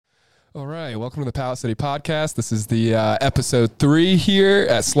All right, welcome to the Pallet City Podcast. This is the Ep.3 here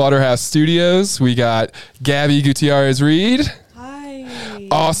at Slaughterhouse Studios. We got Gabby Gutierrez-Reed. Hi.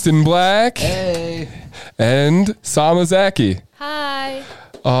 Austin Black. Hey. And Salma Zaky. Hi.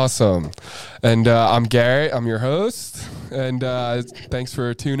 Awesome. And I'm Garrett. I'm your host. And thanks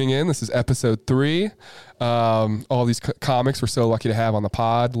for tuning in. This is Ep.3. All these comics we're so lucky to have on the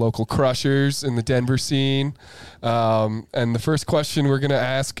pod, local crushers in the Denver scene. And the first question we're going to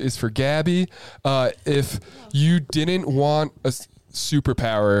ask is for Gabby. If you didn't want a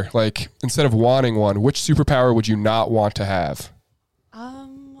superpower, like instead of wanting one, which superpower would you not want to have?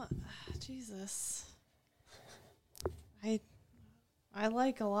 Jesus. I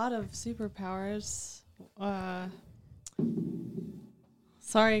like a lot of superpowers.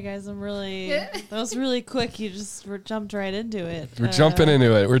 Sorry guys, that was really quick. You just jumped right into it. We're jumping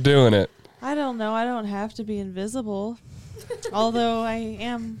into it. We're doing it. I don't know. I don't have to be invisible. Although I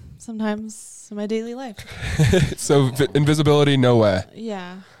am sometimes in my daily life. So invisibility, no way.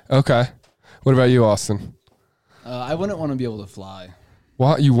 Yeah. Okay. What about you, Austin? I wouldn't want to be able to fly.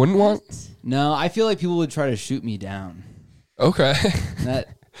 What? You wouldn't want? No, I feel like people would try to shoot me down. Okay.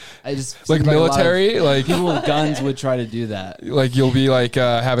 I just like military, like people with guns would try to do that. Like you'll be like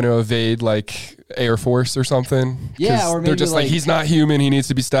having to evade like Air Force or something. Yeah, or maybe they're just like he's not human. He needs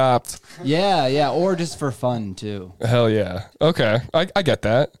to be stopped. Yeah, or just for fun too. Hell yeah. Okay, I get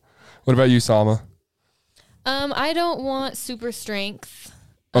that. What about you, Salma? I don't want super strength.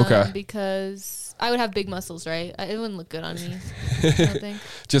 Okay. Because I would have big muscles, right? It wouldn't look good on me. I don't think.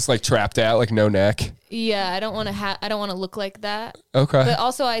 Just like trapped out, like no neck. Yeah, I don't want to. I don't want to look like that. Okay. But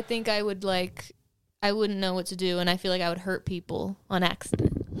also, I think I wouldn't know what to do, and I feel like I would hurt people on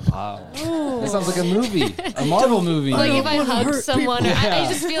accident. Wow. That sounds like a movie, a Marvel movie. Like if I hug someone, Yeah. I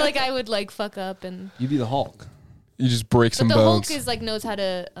just feel like I would like fuck up and. You'd be the Hulk. You just break some But the bones. Hulk is like knows how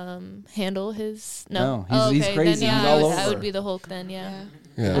to handle his. No, No, he's crazy. Then, He's yeah, all I over. would be the Hulk then. Yeah.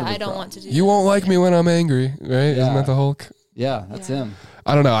 Yeah. I don't want to do. You won't like me when I'm angry, right? Yeah. Isn't that the Hulk? Yeah, that's him.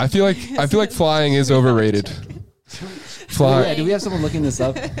 I don't know. I feel like flying is overrated. Flying. Yeah, do we have someone looking this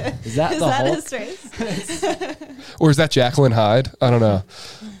up? Is that the Hulk? His race? Or is that Jacqueline Hyde? I don't know.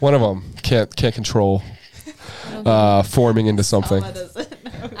 One of them can't control forming into something.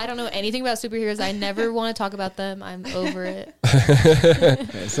 I don't know anything about superheroes. I never want to talk about them. I'm over it.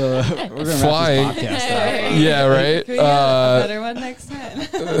 Okay, so we're gonna Flying. wrap this podcast up. Yeah, right. Can we get a better one next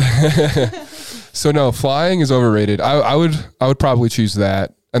time? So no, flying is overrated. I would probably choose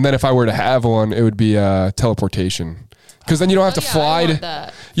that. And then if I were to have one, it would be teleportation. Because then you don't have to fly.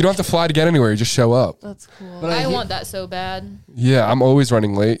 You don't have to fly to get anywhere. You just show up. That's cool. But I want that so bad. Yeah, I'm always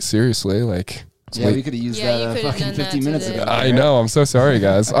running late. Seriously, like. Yeah, we could have used Yeah, you that could've fucking done that 15 minutes today. ago. I know. I'm so sorry,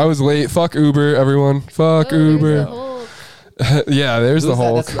 guys. I was late. Fuck Uber, everyone. Fuck Uber. Yeah, there's the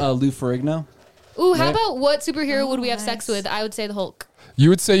Hulk. That's Lou Ferrigno. Ooh, how Yeah. about what superhero would we have nice. sex with? I would say the Hulk. You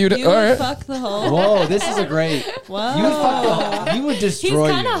would say you'd. You All would right. fuck the Hulk. Whoa, this is a great. Whoa. You would fuck the Hulk. He would destroy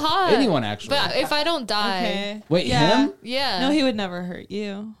He's kind you. of hot. Anyone actually. But if I don't die, Okay. Wait, Yeah. him? yeah. No, he would never hurt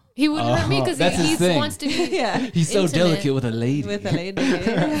you. He wouldn't hurt me because that's his he thing. wants to be. Yeah. He's so Intimate. delicate with a lady. With a lady.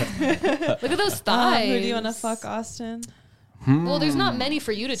 Look at those thighs. Who do you want to fuck, Austin? Well, there's not many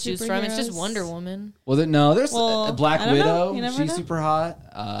for you to choose from. It's just Superheroes. Wonder Woman. Well, no, there's Well, a Black I don't know. Widow. You never She's know. super hot.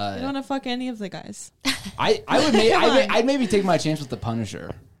 You don't want to fuck any of the guys. I'd maybe take my chance with the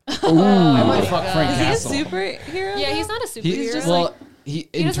Punisher. I might fuck Frank Is Castle. he a superhero? Yeah, he's not a superhero. He's just well, like- he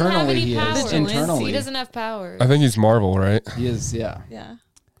he doesn't have internally any he powers. is. Internally, He doesn't have powers. I think he's Marvel, right? He is. Yeah. Yeah.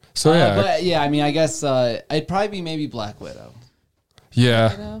 So yeah, But yeah, I mean, I guess I'd probably be maybe Black Widow.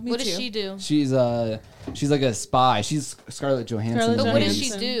 yeah. Me What too. does she do? She's like a spy. She's Scarlett Johansson. Scarlett But what does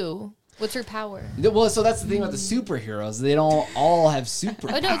Johansson. she do? What's her power? Well, so that's the thing about the superheroes. They don't all have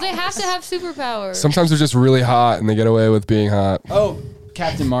superpowers. Oh no, they have to have superpowers. Sometimes they're just really hot and they get away with being hot. Oh,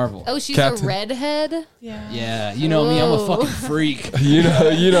 Captain Marvel. Oh, she's Captain- a redhead. Yeah. Yeah, you know me. I'm a Whoa. fucking freak. You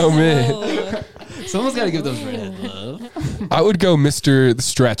know me. Oh. Someone's got to give those redhead love. I would go Mr. the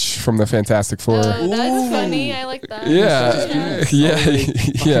Stretch from the Fantastic Four. That's Ooh. funny. I like that. Yeah,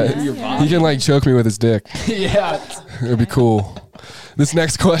 yeah. Your body. He can like choke me with his dick. Yeah. It'd be cool. This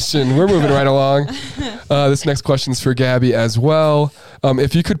next question, we're moving right along. This next question's for Gabby as well.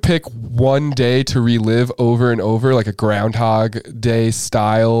 If you could pick one day to relive over and over, like a Groundhog Day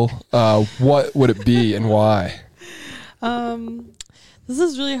style, what would it be and why? This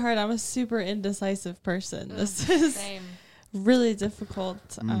is really hard. I'm a super indecisive person. This is Same. really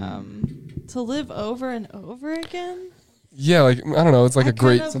difficult to live over and over again. Yeah, like I don't know. It's like a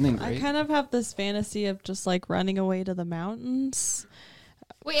great. Something I great. kind of have this fantasy of just like running away to the mountains.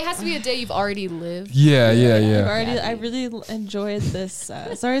 Wait, it has to be a day you've already lived. Yeah. I really enjoyed this.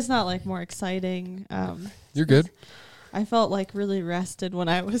 Sorry, it's not like more exciting. You're good. I felt like really rested when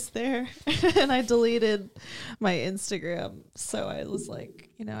I was there, and I deleted my Instagram, so I was like,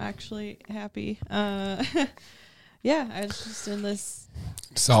 actually happy. Yeah, I was just in this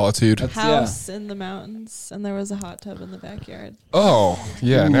Solitude. house in the mountains, and there was a hot tub in the backyard. Oh,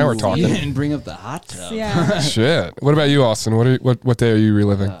 yeah. Now we're You talking. didn't bring up the hot tub. Yeah. Shit. What about you, Austin? What day are you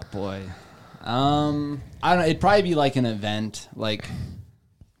reliving? Oh, boy. I don't know. It'd probably be like an event. Like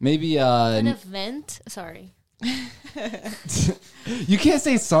maybe An event? Sorry. You can't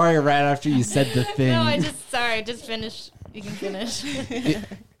say sorry right after you said the thing. No, just finish. You can finish.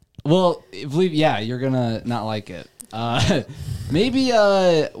 Well, you're gonna not like it. Maybe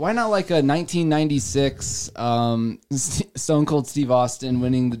why not like a 1996 Stone Cold Steve Austin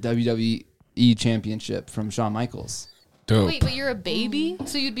winning the WWE Championship from Shawn Michaels. Dope. Wait, but you're a baby,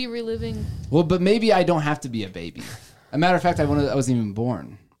 so you'd be reliving. Well, but maybe I don't have to be a baby. A matter of fact, I wasn't even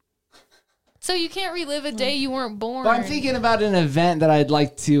born. So you can't relive a day you weren't born. But I'm thinking about an event that I'd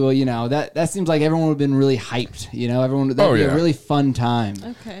like to, that seems like everyone would have been really hyped. That'd be a really fun time,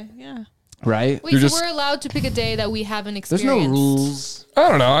 Okay, yeah. right? Wait, so we're allowed to pick a day that we haven't There's experienced. no rules. I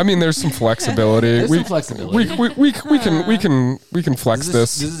don't know. I mean, there's some flexibility. There's some flexibility. We can flex Does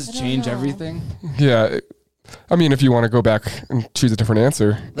this. this change know. everything? Yeah. I mean, if you want to go back and choose a different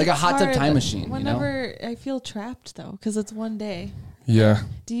answer. Like a hot tub Hard time machine, Whenever I feel trapped, though, because it's one day. Yeah.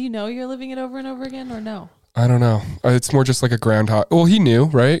 Do you know you're living it over and over again, or no? I don't know. It's more just like a groundhog. Well, he knew,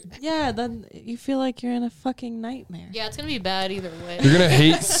 right? Yeah, then you feel like you're in a fucking nightmare. Yeah, it's gonna be bad either way. You're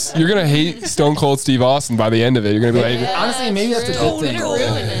gonna hate Stone Cold Steve Austin by the end of it. You're gonna be like, Yeah, Honestly, maybe that's a true. good thing. Didn't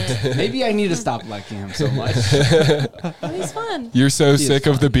ruin it. Maybe I need to stop liking him so much. Oh, he's fun. you're so He is sick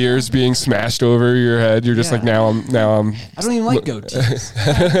of the fun. beers being smashed over your head. You're just Yeah. like, now I'm. I don't even like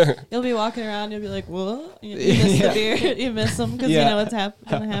goatees. You'll be walking around, you'll be like, what? You miss the beer. You miss them because you know what's going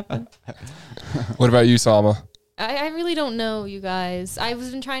to happen. What about you, Salma? I really don't know, you guys. I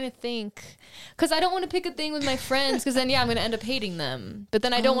was been trying to think. Because I don't want to pick a thing with my friends, because then, I'm going to end up hating them. But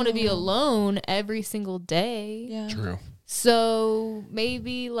then I don't want to be alone every single day. Yeah. True. So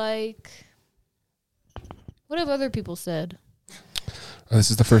maybe, like, what have other people said? This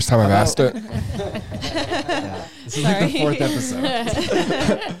is the first time I've asked it. This is like the fourth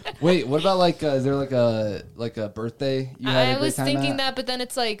episode. Wait, what about is there like a birthday you had? I a great was time thinking at? that, but then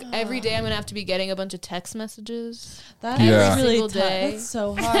it's like every day I'm going to have to be getting a bunch of text messages. That's Yeah. really Single tough. day. That's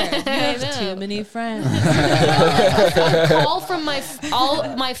so hard. You have know. too many friends. Call from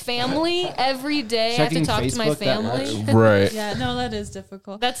all my family every day. Checking I have to talk to my Facebook that family. much? Right. Yeah, no, that is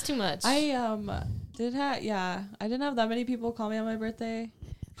difficult. That's too much. I didn't have that many people call me on my birthday,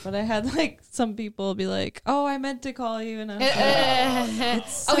 but I had some people be like, "Oh, I meant to call you," and I was like,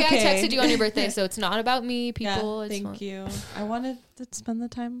 "It's okay, okay." I texted you on your birthday, so it's not about me, people. Yeah, It's thank fine. you. I wanted to spend the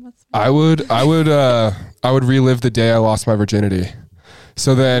time with. I would relive the day I lost my virginity.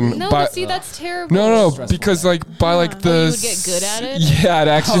 So then, No, by, but see, that's terrible. no, Stressful. because by the Oh, you would get good at it? Yeah,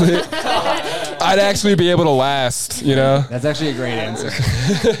 I'd actually be able to last. That's actually a great answer.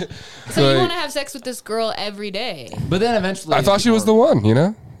 So you like- want to have sex with this girl every day? But then eventually, I thought she was the one.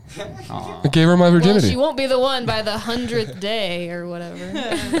 I gave her my Well, virginity. she won't be the one by the 100th day or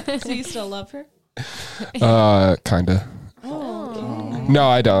whatever. So you still love her? Kinda. Oh, No,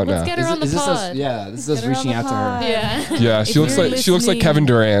 I don't. Let's No. get her on the this us? pod. Yeah, this is us Get her on reaching the out to her. pod. Yeah. Yeah, she looks you're like listening- Kevin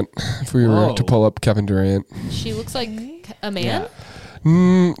Durant. If we were Whoa. to pull up Kevin Durant. She looks like a man. Yeah.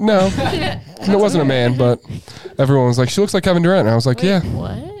 No, it wasn't a man, but everyone was like, she looks like Kevin Durant. And I was like, Wait, yeah,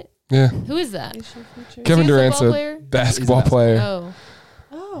 What? yeah. Who is that? Kevin Is he a Durant's football a player? basketball He's a player. Oh.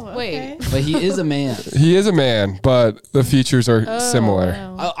 Oh, Wait. okay. But he is a man. He is a man, but the features are Oh, similar.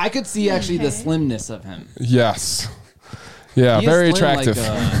 wow. I could see actually the Okay. slimness of him. Yes. Yeah, He is very slim attractive.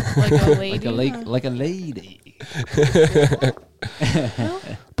 Like a lady. like a lady.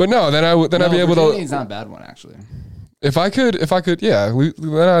 But no, then I'd be able to. It's not a bad one actually. If I could, yeah,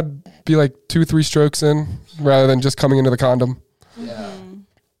 then I'd be like 2-3 strokes in rather than just coming into the condom. Yeah.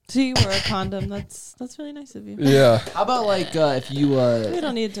 So you were a condom. That's really nice of you. Yeah. How about if you We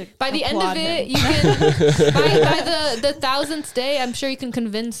don't need to. By the end of applaud it, him. you can by the 1,000th day, I'm sure you can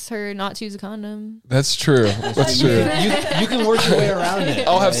convince her not to use a condom. That's true. That's true. you can work your way around it.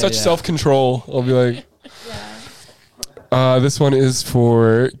 I'll have Yeah, such yeah. self-control. I'll be like, Yeah. this one is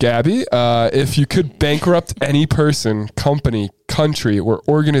for Gabby. If you could bankrupt any person, company, country, or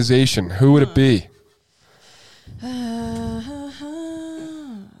organization, who would it be?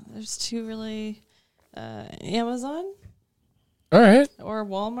 There's two really. Amazon All right. or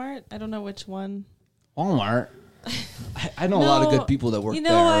Walmart. I don't know which one. Walmart. I know a lot of good people that work You know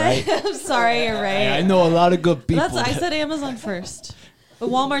there, what? right? I'm sorry, you're right. I know a lot of good people. I said Amazon first. But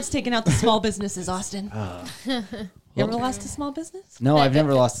Walmart's taking out the small businesses, Austin. You ever lost a small business? No, I've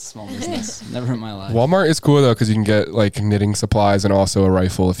never lost a small business. Never in my life. Walmart is cool though because you can get like knitting supplies and also a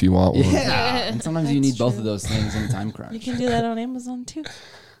rifle if you want one. Yeah. And sometimes you That's need both true. of those things in time crunch. You can do that on Amazon too.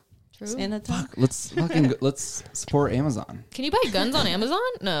 True. And a ton. Let's support Amazon. Can you buy guns on Amazon?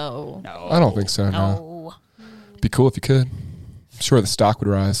 No. I don't think so. No. No. Be cool if you could. I'm sure the stock would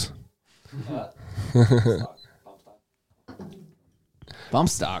rise. Bump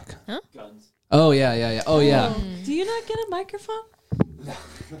stock. Huh? Oh yeah. Oh yeah. Do you not get a microphone?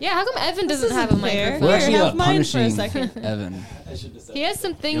 Yeah, how come Evan doesn't This have a isn't fair. microphone? We're Here, actually have mine for a punishing second. Evan. He has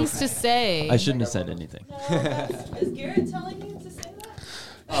some things to say. I shouldn't have said anything. Is Garrett telling you to say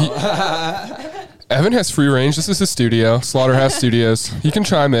that? Evan has free range. This is his studio, Slaughterhouse Studios. He can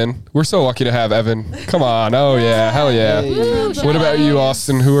chime in. We're so lucky to have Evan. Come on. Oh, yeah. Hell yeah. Woo, What about you, yes.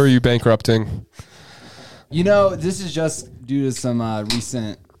 Austin? Who are you bankrupting? You know, this is just due to some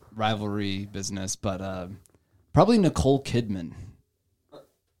recent rivalry business, but probably Nicole Kidman.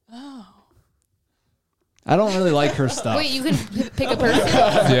 Oh. I don't really like her stuff. Wait, you can pick a person.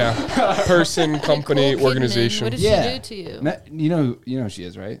 Yeah. Person, company, Nicole Kidman. organization. What did Yeah. she do to you? You know who she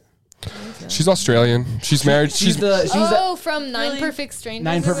is, right? She's Australian. She's married. She's the Oh, from Nine Really? Perfect Strangers.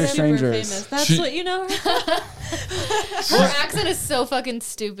 Nine or Perfect whatever? Strangers. Famous. That's She- what you know her from? Her accent is so fucking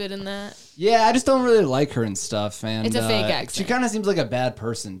stupid in that. Yeah, I just don't really like her and stuff. And It's a fake accent. She kind of seems like a bad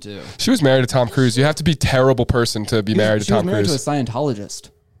person too. She was married to Tom Cruise. You have to be a terrible person to be married to She was Tom married Cruise. to a Scientologist.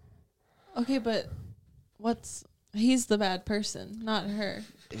 Okay, but he's the bad person, not her.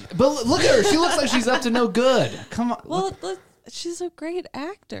 But look at her. She looks like she's up to no good. Come on. Well, she's a great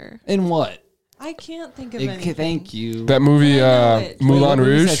actor. In what? I can't think of Okay, anything. thank you. That movie, I know it. Moulin What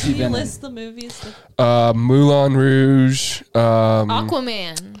movies Rouge. has she Can you been in? list the movies? That, Moulin Rouge.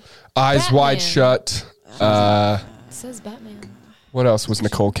 Aquaman. Eyes Batman. Wide Shut. It says Batman. What else was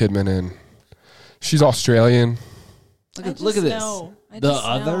Nicole Kidman in? She's Australian. Look I at this. know. I The just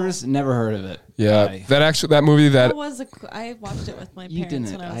know. Others, never heard of it. Yeah, Guy. that movie that I watched it with my You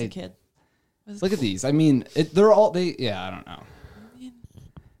parents didn't. when I was a kid. It was Look at cool. these. I mean, they're all yeah. I don't know.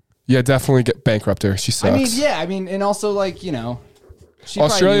 yeah definitely get bankrupt her. She sucks. I mean, yeah. I mean, and also like she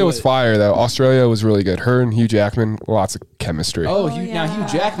probably Australia knew was it. fire though. Australia was really good. Her and Hugh Jackman, lots of chemistry. Oh, yeah. now Hugh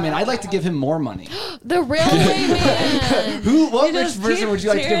Jackman. I'd like to give him more money. The Railway Man. What You rich just person keep would you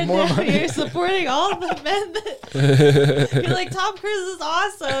like to give tearing more down- money? You're supporting all the men that you're like, Tom Cruise is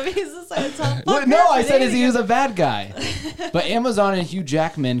awesome. He's the side Tom. What, no, I said he was a bad guy. But Amazon and Hugh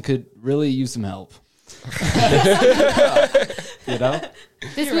Jackman could really use some help. You know?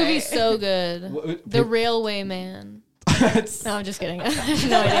 This You're movie's right. so good. The Railway Man. No, I'm just kidding. I have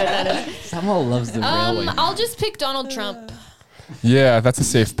no idea what that is. Someone loves the railway. I'll just pick Donald Trump. Yeah, that's a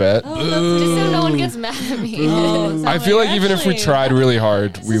safe bet. Oh, Just so no one gets mad at me. I feel like even if we tried really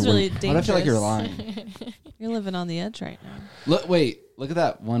hard, this we is really wouldn't. But I feel like you're dangerous. lying. You're living on the edge right now. Look at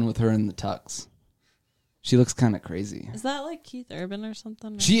that one with her in the tux. She looks kind of crazy. Is that like Keith Urban or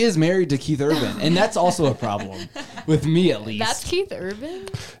something? She is married to Keith Urban, and that's also a problem with me, at least. That's Keith Urban?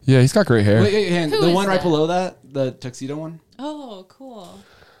 Yeah, he's got great hair. Wait, hang on. Who The is one right that? below that, the tuxedo one. Oh, cool.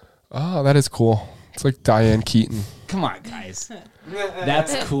 Oh, that is cool. It's like Diane Keaton. Come on, guys.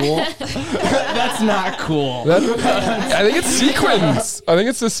 That's cool. That's not cool. I think it's sequins. I think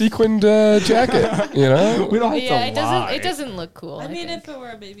it's a sequined jacket. You know. We don't have Yeah, to lie. it doesn't look cool. I mean, think. if it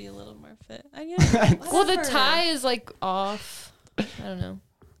were maybe a little more fit. Well, the tie is like off. I don't know.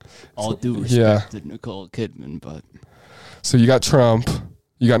 All due Yeah. respect to Nicole Kidman, but So you got Trump,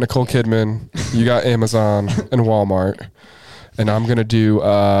 you got Nicole Kidman, you got Amazon and Walmart, and I'm gonna do.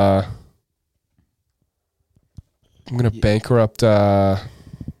 I'm gonna bankrupt.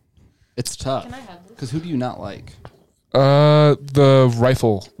 it's tough. Can I have this? Because who do you not like? The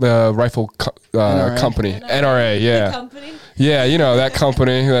rifle NRA? company, NRA. The Yeah, company. yeah. You know that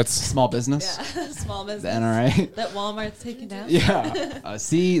company. That's Small business? Yeah, small The business. NRA? That Walmart's taking down. Yeah.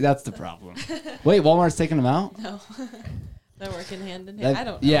 See, that's the problem. Wait, Walmart's taking them out? No, they're working hand in hand. I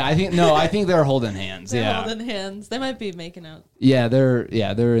don't know. Yeah, I think they're holding hands. They're yeah. holding hands. They might be making out. Yeah, they're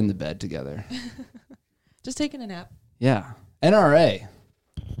in the bed together. Just taking a nap. Yeah. NRA.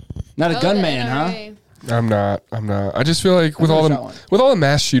 Not a Oh, gunman, the huh? NRA. I'm not. I just feel like with I've all never shot one. the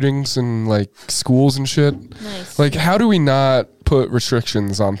mass shootings and like schools and shit, Nice. like how do we not put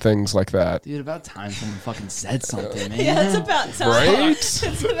restrictions on things like that? Dude, about time someone fucking said something, man. Yeah, it's about time. Right?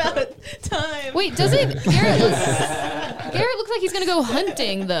 It's about time. Wait, doesn't Garrett looks like he's gonna go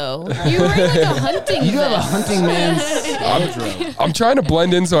hunting though? You're wearing like a hunting You do have a vest. hunting man's wardrobe. I'm trying to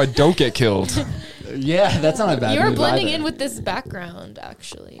blend in so I don't get killed. Yeah, that's not a bad You're move blending either. in with this background,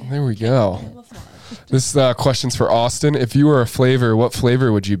 actually. There we go. This question's for Austin. If you were a flavor, what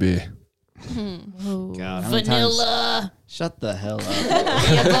flavor would you be? Ooh, God, how many times- vanilla. Shut the hell up.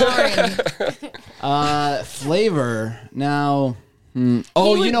 Yeah, boring. Flavor. Now, He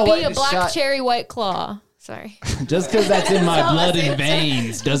oh, would you know be what? a black cherry white claw. Sorry. Just because that's in my blood and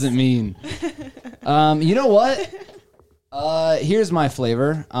veins doesn't mean. You know what? Here's my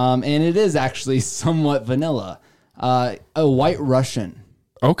flavor, and it is actually somewhat vanilla. A White Russian.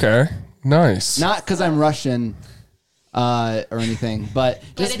 Okay. Nice. Not because I'm Russian or anything, but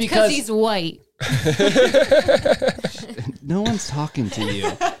But just it's because he's white. no one's talking to you.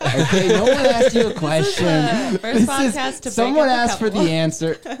 Okay, no one asked you a question. First podcast to break Someone up a asked for couple. the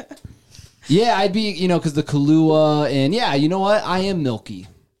answer. Yeah, I'd be, because the Kahlua, and yeah, you know what? I am milky.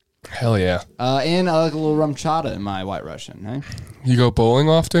 Hell yeah. And I like a little rum chata in my White Russian. Eh? You go bowling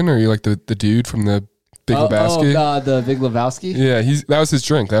often, or are you like the dude from the Big Lebowski? The Big Lebowski. Yeah, that was his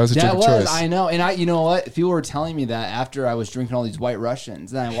drink. That was his That drink of was, choice. I know. And you know what? People were telling me that after I was drinking all these White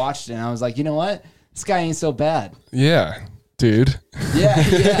Russians. Then I watched it and I was like, you know what? This guy ain't so bad. Yeah, dude. Yeah,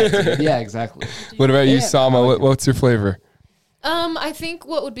 dude. Yeah, exactly. What about you, Yeah. Salma? What's your flavor? I think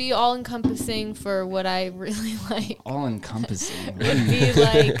what would be all encompassing for what I really like All encompassing. would be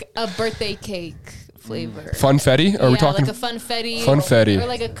like a birthday cake flavor. Funfetti? Are we talking? like a funfetti? Funfetti. Or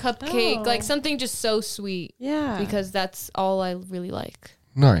like a cupcake, Oh. like something just so sweet. Yeah. Because that's all I really like.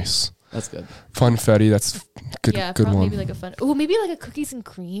 Nice. That's good. Funfetti. That's good. Yeah, good probably one. maybe like a fun. Oh, maybe like a cookies and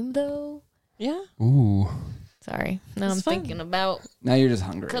cream though. Yeah. Ooh. Sorry, now It's I'm fun. thinking about Now you're just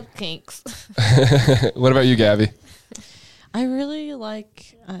hungry. cupcakes. What about you, Gabby? I really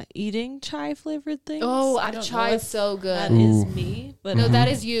like eating chai flavored things. Oh, I don't chai know is if so good. that is me, but No, that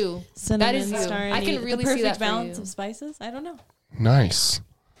is you. cinnamon, that is you. star I can anise, really the see perfect that for balance you. of spices. I don't know. Nice.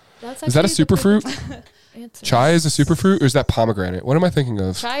 That's Is that a actually the superfruit? perfect answer. Chai is a superfruit, or is that pomegranate? What am I thinking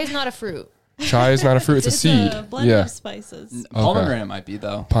of? Chai is not a fruit. Chai is not a fruit; it's a seed. a blend Yeah, of spices. Pomegranate might be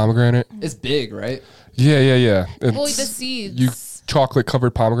though. pomegranate. It's big, right? Yeah. Well, the It's seeds. chocolate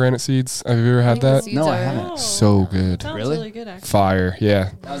covered pomegranate seeds. Have you ever I had think the that? seeds No, I are- haven't. So good. Sounds Really? really good, actually. Fire.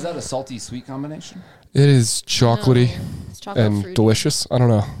 Yeah, Now, is that a salty sweet combination? it is chocolatey No, it's chocolate and fruity. delicious. I don't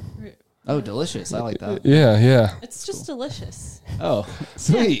know. Oh, delicious. I like that. Yeah. It's just delicious. Oh,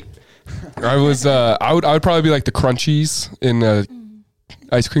 sweet. I was. I would probably be like the crunchies in a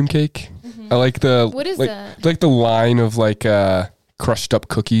ice cream cake. I like the. What is like, that? Like the line of like crushed up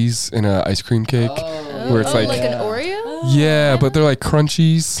cookies in a ice cream cake. Oh, Where it's like- an Oreo. Yeah, but they're like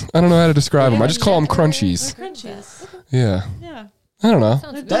crunchies. I don't know how to describe them. I just call them crunchies. They're crunchies. Yeah. Yeah. I don't know.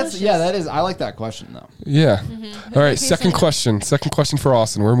 Sounds good. That's that is. I like that question though. Yeah. Mm-hmm. All right. Second question. Second question for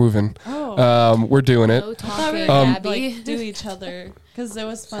Austin. We're moving. Oh. We're doing it. No I thought we talking, were Gabby. like do each other because it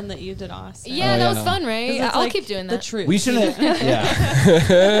was fun that you did Austin. Yeah, Oh, that yeah, was no. fun, 'Cause right? it's I'll like keep doing the that. truth. We shouldn't.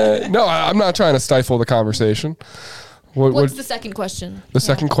 Yeah. No, I'm not trying to stifle the conversation. What's the second question? The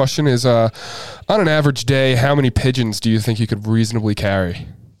second question is, on an average day, how many pigeons do you think you could reasonably carry?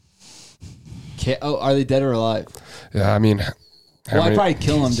 Oh, are they dead or alive? Yeah, I mean, how Well, I'd many? probably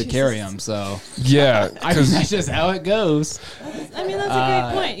kill them to carry them. So Yeah, I mean, that's just how it goes. I mean, that's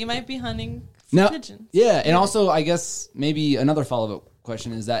a great point. You might be hunting for No, pigeons. yeah, and also I guess maybe another follow-up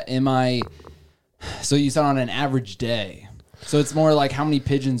question is that so you said on an average day, so it's more like how many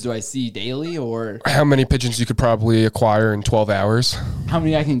pigeons do I see daily, or how many pigeons you could probably acquire in 12 hours? how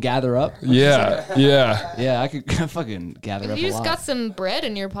many I can gather up? Yeah, Yeah, I could fucking gather up You a just lot. got some bread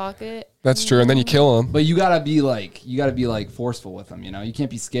in your pocket. that's true. And then you kill them. But you gotta be like forceful with them. You can't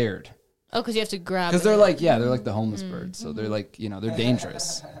be scared Oh, because you have to grab. because it. they're like the homeless birds, so they're like they're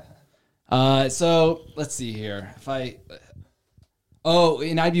dangerous. So let's see here.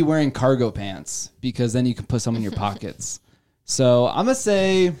 And I'd be wearing cargo pants because then you can put some in your pockets. So I'm gonna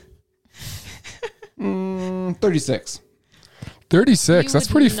say 36. 36. You That's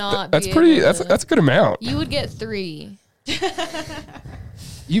would pretty. not That's be pretty. able That's to- that's a good amount. You would get 3.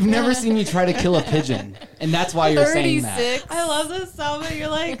 You've never seen me try to kill a pigeon, and that's why you're saying that. 36. I love this, Salma. You're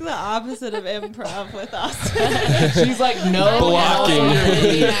like the opposite of improv with Austin. She's like, no, Blocking. and also you're an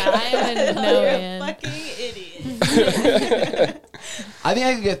idiot. Yeah, I am a no You're a man. fucking idiot. I think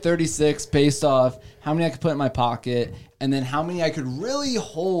I could get 36 based off how many I could put in my pocket, and then how many I could really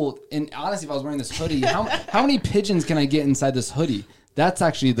hold. And honestly, if I was wearing this hoodie, how many pigeons can I get inside this hoodie? That's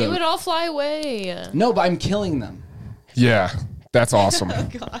actually They would all fly away. No, but I'm killing them. Yeah, that's awesome.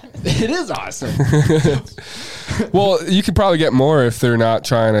 God. It is awesome. Well, you could probably get more if they're not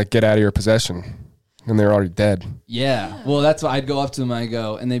trying to get out of your possession and they're already dead. Yeah. Well, that's why I'd go up to them and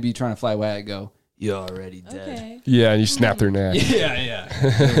and they'd be trying to fly away. I'd go, you're already dead. Okay. Yeah, and you snap their neck. Yeah.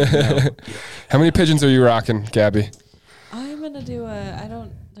 How many pigeons are you rocking, Gabby? I'm gonna do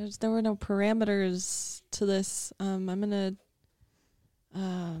there were no parameters to this. I'm gonna I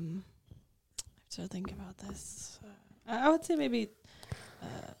have to think about this. I would say maybe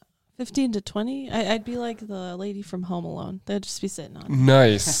 15 to 20. I'd be like the lady from Home Alone. They'd just be sitting on.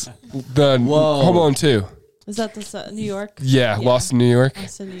 Nice. The Whoa. Home Alone 2. Is that the New York? Yeah, Lost in New York.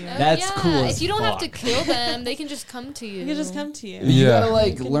 Lost in New York. That's cool as If you don't have to fuck. kill them, they can just come to you. They can just come to you. You Yeah. gotta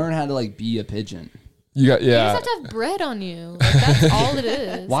like learn how to like be a pigeon. You got You yeah. just have to have bread on you. Like, that's all it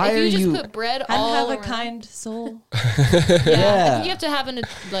is. Why if are you just you- put bread And all have a around- kind soul. Yeah. You have to have they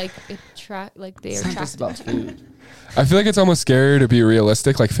It's not just attract. about food. I feel like it's almost scary to be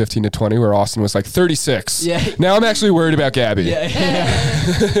realistic, like 15 to 20, where Austin was like 36. Yeah. Now I'm actually worried about Gabby.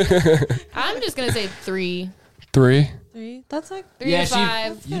 Yeah. I'm just gonna say 3. 3. 3. That's like 3 Yeah, to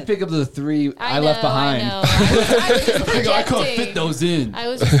 5. you pick up the 3 I know, left behind. I know. I was just I go, I couldn't projecting. fit those in. I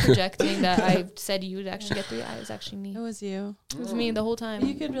was just projecting that I said you would actually get 3. I was actually me. it was you. It was me the whole time.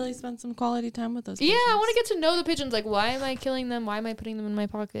 You could really spend some quality time with those. Yeah, I pigeons. want to get to know the pigeons. Like, why am I killing them? Why am I putting them in my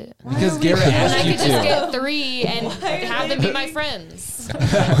pocket? Because Garrett When I asked you could just to. get 3 and have them be my friends.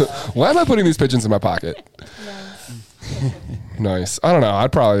 Why am I putting these pigeons in my pocket? Nice. I don't know.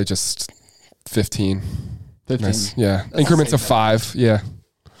 I'd probably just 15. 15. Nice. Yeah. That's Increments the of same 5. Yeah.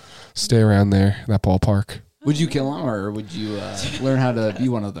 Stay around there, that ballpark. Would you kill them or would you learn how to be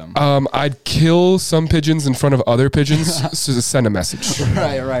one of them? I'd kill some pigeons in front of other pigeons to send a message.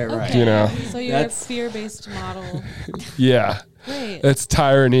 Right. Okay. You know. So you're That's- a fear-based model. Yeah. Great. It's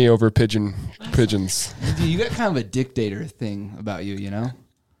tyranny over pigeons. Dude, you got kind of a dictator thing about you, you know?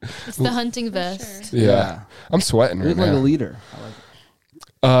 It's the hunting vest. Yeah. I'm sweating You right look like a now. leader. I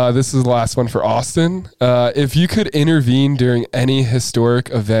like it. This is the last one for Austin. If you could intervene during any historic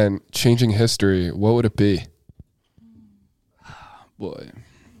event changing history, what would it be? Boy.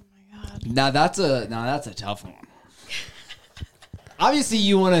 Now that's a tough one. Obviously,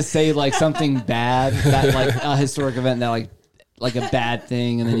 you want to say like something bad, that like a historic event that like a bad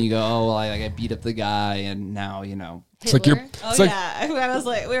thing, and then you go, oh, well, I beat up the guy, and now you know. It's like you're. Hitler? Oh It's like yeah, I was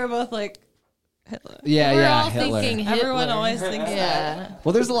like, we were both like Hitler. Yeah, We're yeah, all Hitler. thinking Hitler. Everyone always thinks that. Yeah.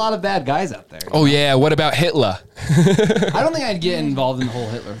 Well, there's a lot of bad guys out there. oh yeah. What about Hitler? I don't think I'd get involved in the whole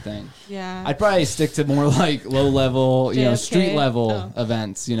Hitler thing. Yeah. I'd probably stick to more like low level, you know, JFK. street level Oh.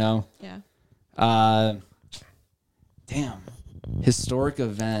 events. You know. yeah. Damn. Historic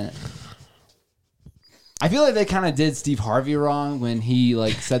event. I feel like they kind of did Steve Harvey wrong when he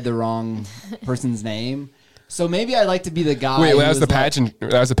like said the wrong person's name. So maybe I'd like to be the guy. Wait, who that was the like- pageant.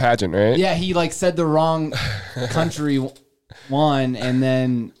 That was the pageant, right? Yeah, he like said the wrong country won, and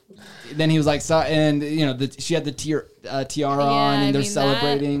then he was like, so, and you know, she had the tiara on, I and they're mean,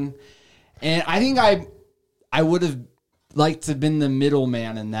 celebrating. And I think I would have liked to have been the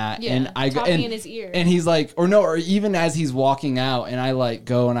middleman in that. Yeah, And I talking and, in his ear. and he's like, or even as he's walking out, and I like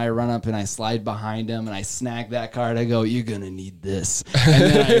go and I run up and I slide behind him and I snag that card. I go, you're gonna need this, and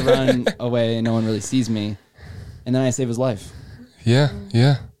then I run away and no one really sees me, and then I save his life. Yeah.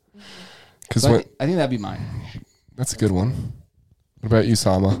 Because So I think that'd be mine. that's a good one. What about you,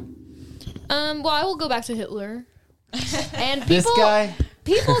 Sama? Well, I will go back to Hitler. And This guy.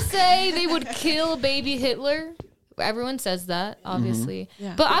 people say they would kill baby Hitler. Everyone says that, obviously.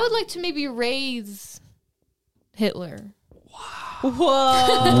 Yeah. But I would like to maybe raise Hitler.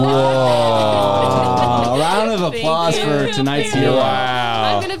 Whoa. A round of applause you. for tonight's hero.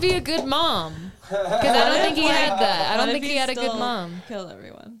 Wow. I'm gonna be a good mom. Because I don't think he had that. I don't What think if he had a good still mom. Kill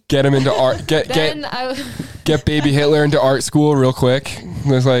everyone. Get him into art. Then Get baby Hitler into art school real quick.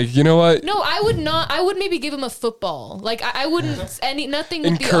 It's like, you know what? no, I would not. I would maybe give him a football. Like I wouldn't nothing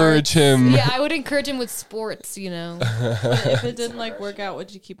with Encourage the arts. him. Yeah, I would encourage him with sports. You know. If it didn't like work out,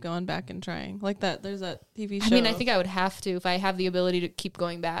 would you keep going back and trying? Like that. There's that TV show. I mean, I think I would have to if I have the ability to keep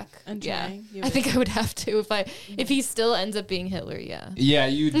going back. And yeah, trying, you I would. think I would have to if he still ends up being Hitler. Yeah. Yeah,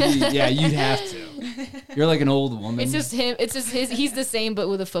 you'd have to. You're like an old woman. It's just him. It's just his. He's the same, but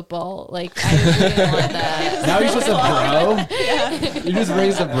with a football. Like I really want that. now he's just a bro. You just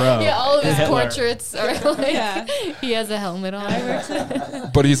raised a bro. Yeah, all of his Hitler. portraits are like Yeah. he has a helmet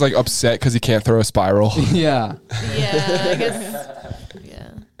on. But he's like upset because he can't throw a spiral. Yeah. Yeah, I guess.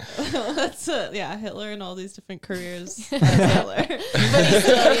 Yeah, That's yeah, Hitler and all these different careers. That's Hitler. but he's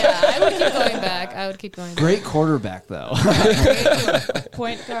still, yeah, I would keep going back. I would keep going back. Great quarterback though.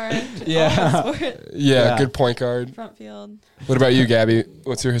 Point guard. Yeah. all sport, Yeah, Yeah. good point guard. front field. What about you, Gabby?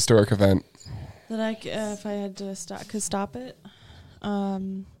 What's your historic event? That if I had to stop it,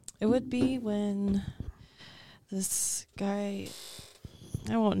 it would be when this guy,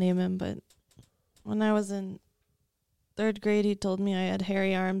 I won't name him, but when I was in 3rd grade, he told me I had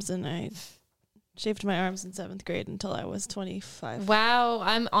hairy arms, and I shaved my arms in 7th grade until I was 25. Wow,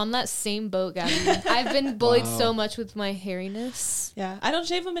 I'm on that same boat, Gabby. I've been bullied so much with my hairiness. Yeah, I don't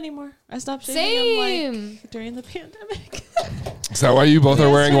shave them anymore. I stopped shaving them Same. during the pandemic. Is that why you both are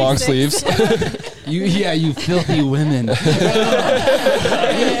wearing long sleeves? You filthy women.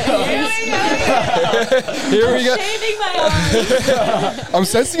 Here we go. Shaving my arms. I'm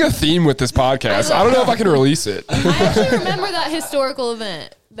sensing a theme with this podcast. I don't know if I can release it. I actually remember that historical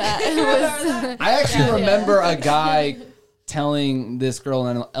event. That was. I actually remember a guy telling this girl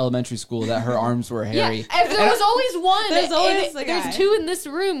in elementary school that her arms were hairy. Yeah, there was always one. There's always a guy. There's 2 in this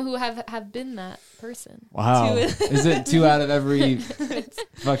room who have been that person. Wow. Is it 2 out of every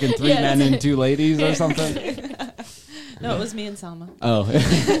fucking 3 men and 2 ladies or something? No, it was me and Salma. Oh.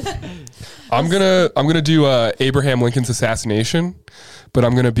 I'm gonna do Abraham Lincoln's assassination, but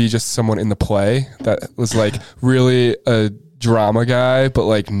I'm gonna be just someone in the play that was like really a drama guy, but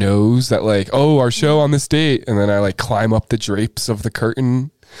like knows that like, oh, our show on this date, and then I like climb up the drapes of the curtain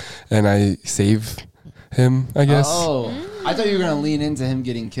and I save him, I guess. Oh, I thought you were gonna lean into him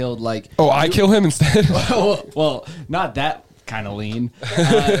getting killed. Like, I kill him instead. well, not that kind of lean.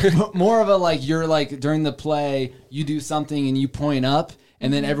 More of a like, you're like during the play, you do something and you point up,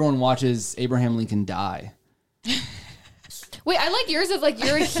 and then everyone watches Abraham Lincoln die. Wait, I like yours of like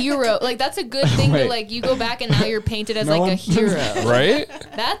you're a hero. Like that's a good thing to like you go back and now you're painted as like a hero. Right?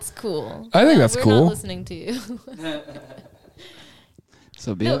 That's cool. I think that's we're cool. Not listening to you.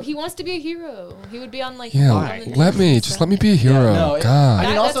 So be No, it. he wants to be a hero. He would be on like Yeah, on the let me be a hero. no, God. I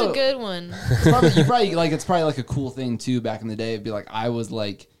mean, that's also- a good one. It's probably like a cool thing too. Back in the day, it'd be like I was in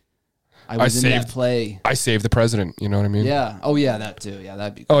that play. I saved the president. You know what I mean? Yeah. Oh yeah, that too. Yeah,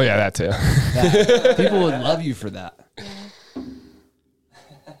 that'd be cool. Oh yeah, that too. People would love you for that.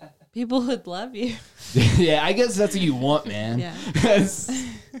 People would love you. Yeah, I guess that's what you want, man. Yeah.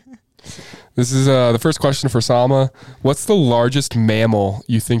 This is the first question for Salma. What's the largest mammal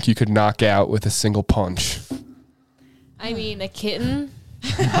you think you could knock out with a single punch? I mean, a kitten.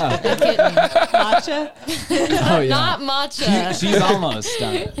 A kitten. Matcha? Oh yeah. Not matcha. She's almost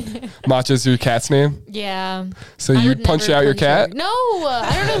done. Matcha's your cat's name? Yeah. So I you'd would punch never out your punch cat? her. No,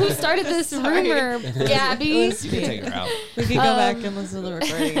 I don't know who started this rumor. Gabby. You can take her out. We could go back and listen to the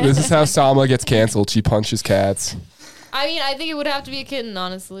recording. This is how Salma gets canceled. She punches cats. I mean, I think it would have to be a kitten,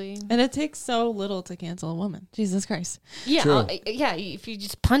 honestly. And it takes so little to cancel a woman. Jesus Christ. Yeah, True. yeah. If you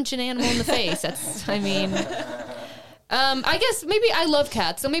just punch an animal in the face, that's. I mean, I guess maybe I love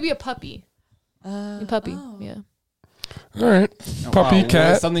cats, so maybe a puppy. A puppy, yeah. All right. Puppy, Wow,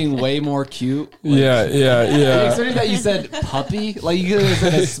 cat. something way more cute. Yeah. Considering that you said puppy, like you could have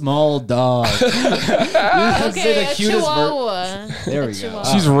said a small dog. You could have Okay, said a chihuahua. There we A go. chihuahua.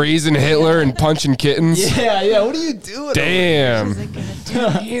 She's raising Hitler and punching kittens. Yeah. What are you doing? Damn.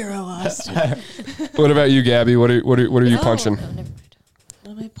 Hero, Austin. What about you, Gabby? What are you punching? Oh, never mind.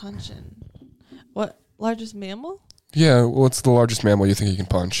 What am I punching? What? Largest mammal? Yeah. What's the largest mammal you think you can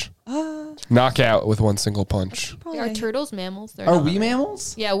punch? Knock out with one single punch. Probably. Are turtles mammals? They're Are not. we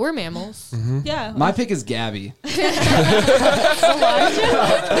mammals? Yeah, we're mammals. Yeah. My pick is Gabby. Damn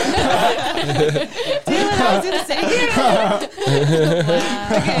it, I was going to say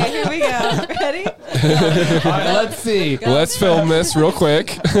Okay, here we go. Ready? All right, let's see. Let's film this real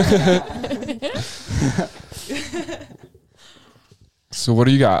quick. So what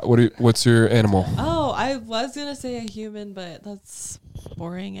do you got? What's your animal? Oh, I was going to say a human, but that's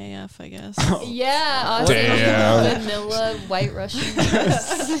boring AF, I guess. Yeah, awesome. Damn. Vanilla white Russian.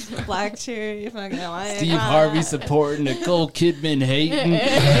 Black cherry, fucking Steve Harvey supporting Nicole Kidman hating.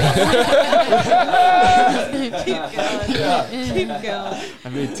 Keep going. I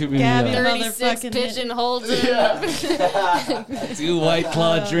made too many. Gabby. 36 Motherfucking pigeon holes. 2 White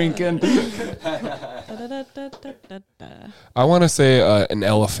Claw drinking. I want to say an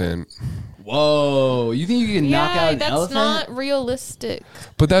elephant, Whoa, you think you can knock out an that's elephant? not realistic.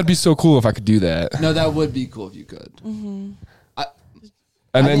 but that'd be so cool if I could do that. No, that would be cool if you could. And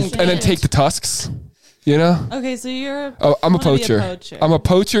I then think- take the tusks. You know? Okay, so you're. Oh, I'm a wanna be poacher. I'm a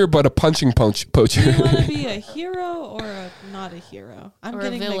poacher, but a punching poacher. Do you want to be a hero or not a hero? I'm Or a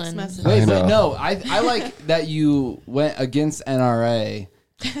getting mixed villain. messages. Wait, I but know. no, I like that you went against NRA.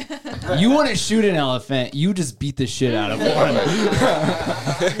 You wouldn't shoot an elephant. You just beat the shit out of one.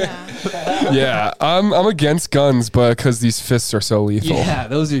 Yeah. Yeah, I'm against guns, but because these fists are so lethal. Yeah,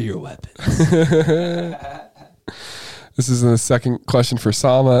 those are your weapons. This is the second question for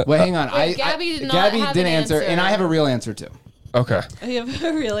Salma. Wait, hang on. Wait, Gabby did not Gabby have didn't an answer, answer. and I have a real answer too. Okay, You have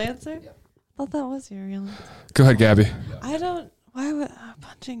a real answer? I thought that was your real answer. go ahead, Gabby. I don't. Why would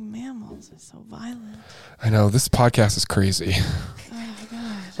punching mammals is so violent? I know this podcast is crazy. Oh my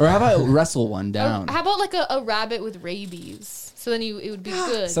god. Or how about wrestle one down? How about like a rabbit with rabies? So then it would be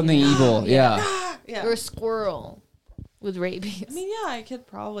good. Something evil, yeah. Yeah. Or a squirrel with rabies. I mean, yeah, I could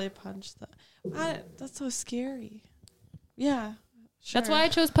probably punch the. That's so scary. Yeah. Sure. That's why I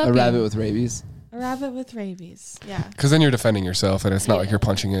chose puppy. A rabbit with rabies. A rabbit with rabies. Yeah. Because then you're defending yourself, and it's not like you're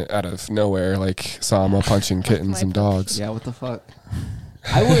punching it out of nowhere, like Salma punching kittens and dogs. Yeah, what the fuck?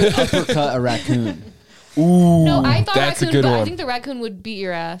 I would uppercut a raccoon. Ooh, No, I thought that's raccoon, a good but one. I think the raccoon would beat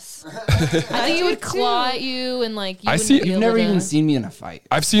your ass. I think it would claw at you and like. I see- You've never even seen me in a fight.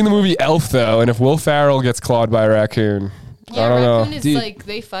 I've seen the movie Elf though, and if Will Ferrell gets clawed by a raccoon, Yeah, I don't raccoon know. is Dude. like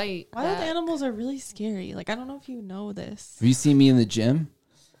they fight. Wild that. animals are really scary. Like, I don't know if you know this. Have you seen me in the gym?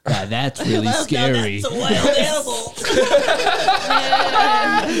 Yeah, that's really scary. That's a wild animal.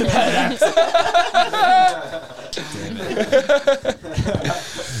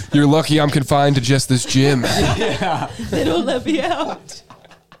 You're lucky I'm confined to just this gym. They don't let me out.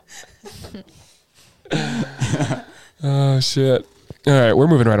 Oh shit! All right, we're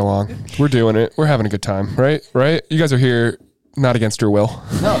moving right along. We're doing it. We're having a good time, right? Right? You guys are here, not against your will.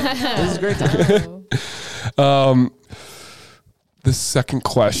 No, this is a great time. Oh. The second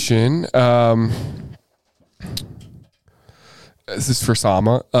question. This is for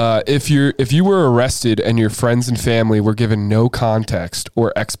Salma. If you were arrested and your friends and family were given no context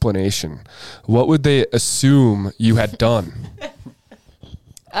or explanation, what would they assume you had done?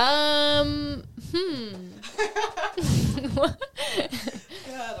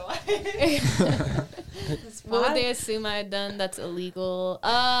 What would they assume I had done that's illegal?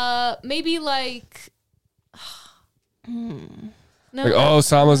 Maybe like. No, Like, oh,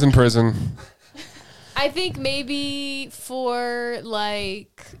 Salma's in prison. I think maybe for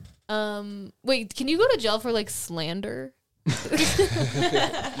like. Wait, can you go to jail for like slander?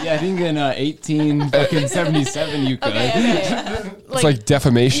 Yeah, I think in 1877 you could. Okay. It's like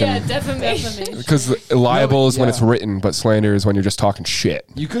defamation. Yeah, defamation. Because liable is when yeah. it's written, but slander is when you're just talking shit.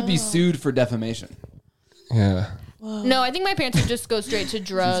 You could be sued for defamation. Yeah. No, I think my parents would just go straight to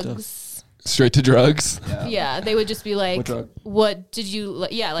drugs. Straight to drugs. Yeah, they would just be like, What drug? "What did you?"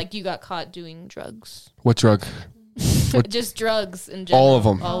 Yeah, like you got caught doing drugs. What drug? Just drugs in general. All of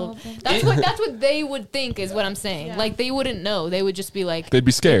them. All of them. That's what they would think is what I'm saying. Yeah. Like they wouldn't know. They would just be like, They'd be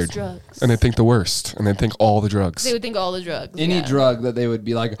 "It's scared. drugs." And they'd think the worst. And they'd think all the drugs. They would think all the drugs. Any yeah. drug that they would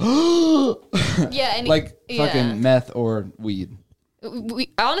be like, Yeah, like yeah. fucking meth or weed.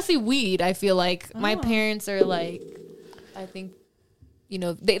 Honestly, weed. I feel like my parents are like, I think,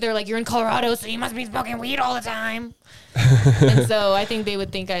 they're like, you're in Colorado, so you must be smoking weed all the time. And so I think they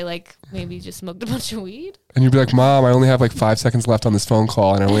would think I like maybe just smoked a bunch of weed. And you'd be like, Mom, I only have like 5 seconds left on this phone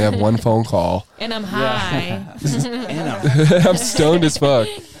call, and I only have one phone call. And I'm high. I'm stoned as fuck.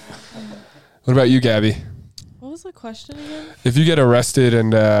 What about you, Gabby? What was the question again? If you get arrested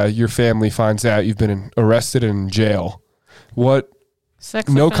and your family finds out you've been arrested and in jail, what?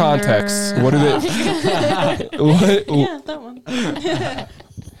 Sex No offender. context. What do they? what? Yeah, that one.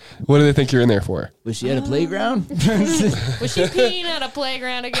 What do they think you're in there for? Was she at a playground? Was she peeing at a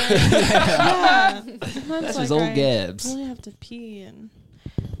playground again? Yeah. Sometimes, That's just old I Gabs. really have to pee, and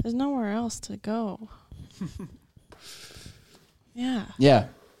there's nowhere else to go. Yeah. Yeah.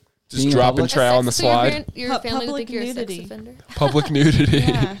 Just Being in dropping public? trow on the So your slide. parent- Your family would Public think you're a nudity. sex offender. Public nudity.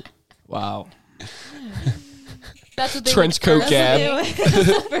 Yeah. Wow. That's what they Trench would coat first Gab. do. That's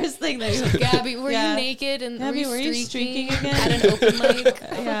the first thing they would. Gabby, were Yeah. you naked and Gabby, were you streaking again? at an open mic?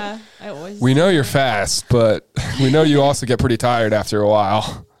 Yeah, I always. We know you're fast, but we know you also get pretty tired after a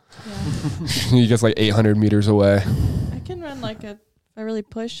while. Yeah. You get like 800 meters away. I can run if I really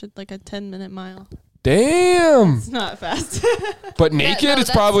push it, like a 10-minute mile. Damn. It's not fast. But naked, no, it's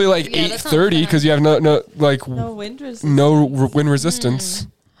that's- probably like yeah, that's not 8:30 because you have no No wind resistance. wind resistance.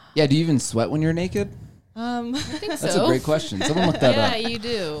 Yeah, do you even sweat when you're naked? I think That's so. a great question. Someone look that Yeah, up. you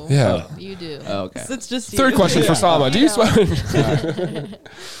do. Yeah. You do. Oh, okay. It's just Third you. question for Salma. Do you Yeah. sweat?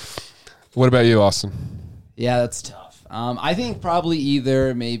 What about you, Austin? Yeah, that's tough. I think probably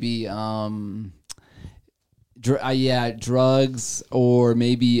either maybe drugs or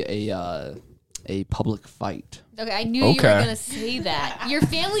maybe a public fight. Okay, I knew you were Okay. gonna say that. Your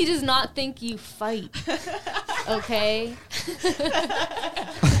family does not think you fight. Okay.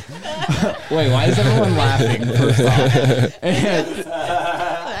 Wait, why is everyone laughing? First off?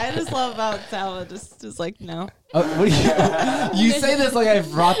 I just love about Salma just like no. What do you say this like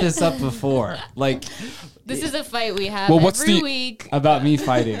I've brought this up before, like This is a fight we have Well, what's every the- week. about me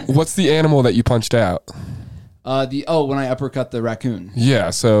fighting. What's the animal that you punched out? When I uppercut the raccoon.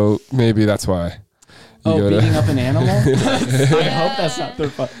 Yeah, so maybe that's why. Oh, go to- beating up an animal? I hope that's not their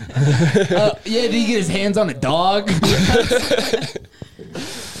fun. Yeah, did he get his hands on a dog?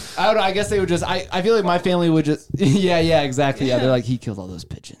 I don't know. I guess they would just. I feel like my family would just. Yeah, exactly. Yeah, they're like, he killed all those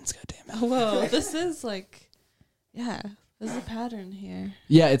pigeons. God damn it. Whoa, this is like, yeah, there's a pattern here.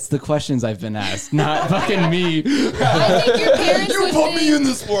 Yeah, it's the questions I've been asked, not fucking me. I think your parents You would put me think, in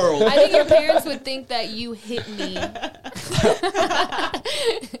this world. I think your parents would think that you hit me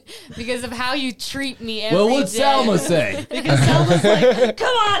because of how you treat me every Well, what's day. Salma say? Because Selma's like,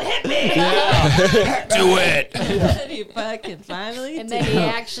 come on, hit me. Do it. And he fucking finally And did. then he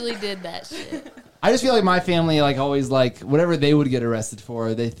actually did that shit. I just feel like my family, like, always, like, whatever they would get arrested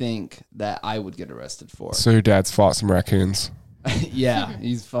for, they think that I would get arrested for. So your dad's fought some raccoons. Yeah,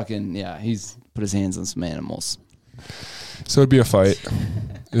 he's put his hands on some animals. So it'd be a fight.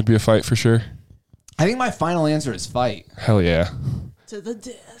 It'd be a fight for sure. I think my final answer is fight. Hell yeah. To the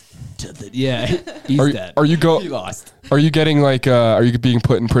death. Yeah, he's dead. Are you He lost. Are you getting like? Are you being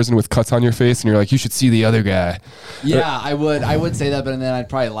put in prison with cuts on your face, and you're like, you should see the other guy? Yeah, I would say that, but then I'd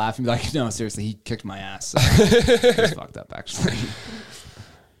probably laugh and be like, no, seriously, he kicked my ass. It's fucked up, actually.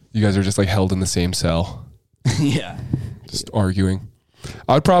 You guys are just like held in the same cell, Yeah. just arguing.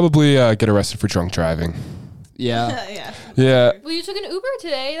 I'd probably get arrested for drunk driving. Yeah. Yeah. Yeah, Well, you took an Uber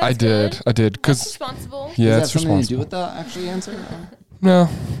today. That's I did. Good. I did That's because responsible. yeah, Is it's that something to do responsible. with the actual answer? No,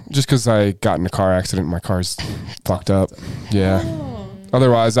 just because I got in a car accident, my car's fucked up. Yeah. Oh,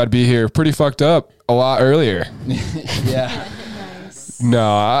 Otherwise, I'd be here pretty fucked up a lot earlier. Yeah. nice. No,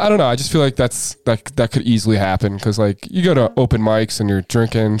 I don't know. I just feel like that could easily happen because like you go to open mics and you're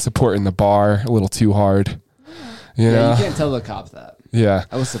drinking, supporting the bar a little too hard. You Yeah, know? you can't tell the cop that. Yeah.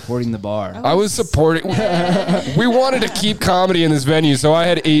 I was supporting the bar. I was supporting. We wanted to keep comedy in this venue, so I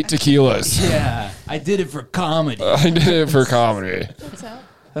had 8 tequilas. Yeah, I did it for comedy. I did it for comedy. Checks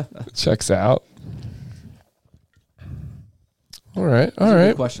out. Checks out. All right. All Those are good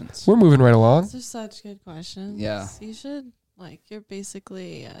right. questions. We're moving right along. Those are such good questions. Yeah. You should, like, you're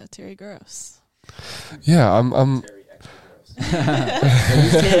basically Terry Gross. Yeah, I'm Terry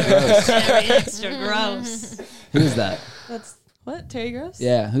extra gross. Who's that? That's, what? Terry Gross?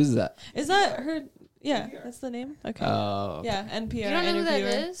 Yeah, who's that? Is that her? Yeah, that's the name? Okay. Oh. Yeah, NPR You don't know who that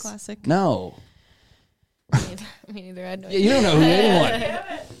interviewer. is? Classic. No. Me neither. I had no Yeah, you don't know who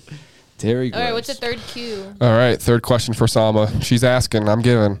anyone. Terry. All right, what's Gross. your third cue? all right. Third question for Salma. She's asking. I'm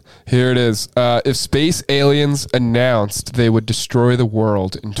giving. Here it is. If space aliens announced they would destroy the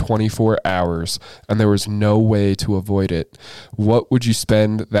world in 24 hours and there was no way to avoid it, what would you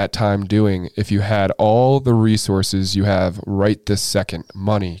spend that time doing if you had all the resources you have right this second?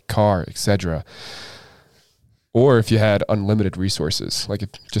 Money, car, etc. Or if you had unlimited resources, like if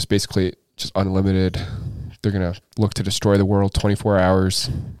just basically just unlimited, they're going to look to destroy the world 24 hours.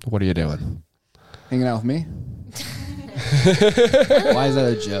 What are you doing? Hanging out with me? Why is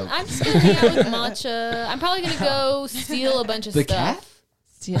that a joke? I'm just gonna hang out with Matcha. I'm probably gonna go steal a bunch of The stuff. cat?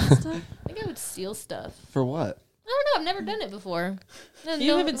 Steal stuff? I think I would steal stuff. For what? I don't know. I've never done it before.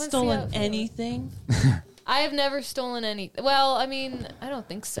 You haven't stolen anything? I have never stolen any. Well, I mean, I don't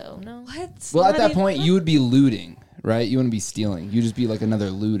think so. No. What? Well, at that point, you would be looting, right? You wouldn't be stealing. You'd just be like another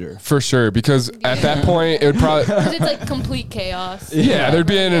looter. For sure, because at that point, it would probably... Because it's like complete chaos. Yeah, there'd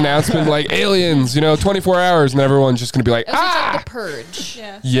be an announcement like aliens, 24 hours, and everyone's just going to be like, It was just ah! like the purge.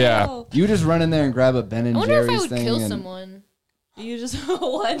 Yeah. Yeah. So, You would just run in there and grab a Ben and I wonder if I Jerry's would thing. kill and someone. you just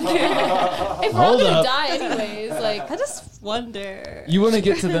wonder. If we're all Hold gonna up. die anyways, like I just wonder. You want to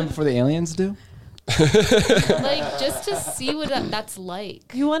get to them before the aliens do? just to see what that's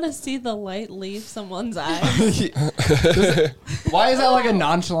like. You want to see the light leave someone's eyes? Why is that like a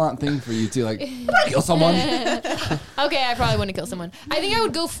nonchalant thing for you too? Like, I'm gonna kill someone. Okay, I probably wouldn't kill someone. I think I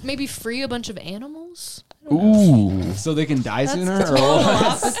would go maybe free a bunch of animals. Ooh. So they can die That's sooner? the Or total what?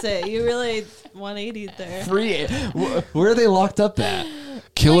 opposite. You really 180'd there. Free. Where are they locked up at?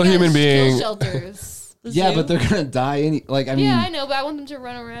 Kill a Like, human kill being. shelters. The Yeah, zoo? but they're gonna die any. Like, I mean, Yeah, I know, but I want them to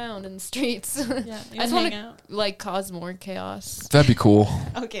run around in the streets. Yeah, I you just hang want out. to like cause more chaos. That'd be cool.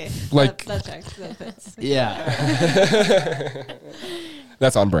 Okay, Like- that checks. That fits. yeah.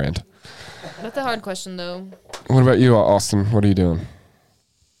 That's on brand. That's a hard question, though. What about you, Austin? What are you doing?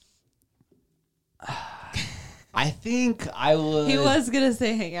 I think I would. He was gonna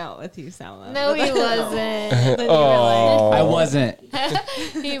say hang out with you, Salma. No, he wasn't. Then you were Oh. I wasn't.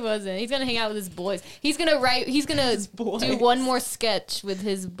 He wasn't. He's gonna hang out with his boys. He's gonna write. He's gonna boys. do one more sketch with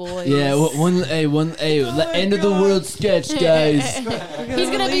his boys. Yeah, end of the world sketch, guys. He's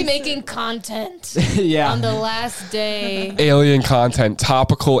gonna be making content Yeah. on the last day. Alien content.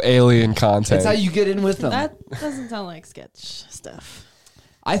 Topical alien content. That's how you get in with them. That doesn't sound like sketch stuff.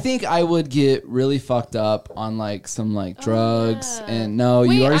 I think I would get really fucked up on like some like drugs and no,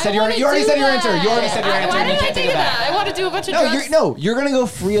 you already said your answer. You already said your answer. Why You did I can't do take it back. that? I want to do a bunch of drugs. You're gonna go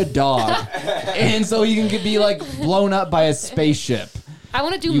free a dog, and so you can be like blown up by a spaceship. I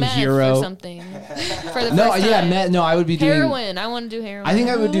want to do You meth hero. or something. For the first time. Meth. No, I would be doing Heroin. I want to do heroin. I think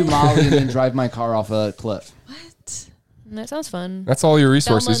I would do Molly and then drive my car off a cliff. What? That sounds fun. That's all your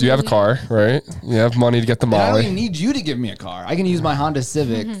resources. You have a car, right? You have money to get the And I don't Molly. even need you to give me a car. I can use my Honda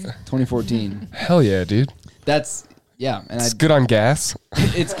Civic 2014. Hell yeah, dude. That's and It's good on gas.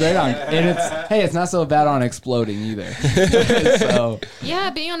 it's great on, and it's not so bad on exploding either. So Yeah,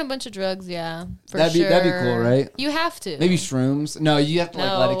 being on a bunch of drugs. Yeah, for that'd sure. be cool, right? You have to. Maybe shrooms. No, you have to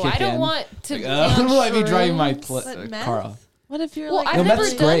like let it No, kick I don't in. want to. Like, be on I'm gonna be driving my shrooms. But meth? car off. What if you're Well, like? I've No, never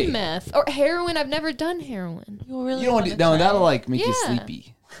meth's done great. meth or heroin. I've never done heroin. You really You don't want to. No, that'll like make you Yeah.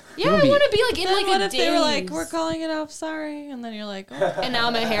 sleepy. Yeah, I wouldn't be- want to be like in Then like what a if they were like, daze. we're calling it off, sorry, and then you're like, oh. And now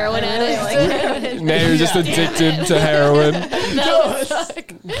I'm a heroin addict. Now you're just addicted to heroin. That would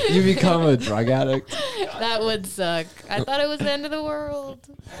suck. You become a drug addict. That would suck. I thought it was the end of the world.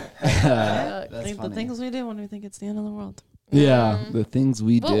 That's Think the funny. things we do when we think it's the end of the world. Yeah, the things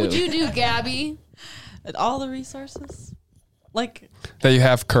we What do. would you do, Gabby? And all the resources, like That you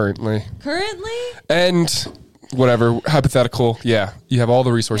have currently. currently, And whatever, hypothetical, yeah. You have all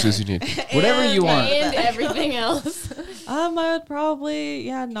the resources you need. Whatever you want. And everything else. I would probably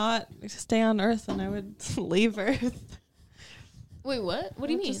not stay on Earth, and I would leave Earth. Wait, what? What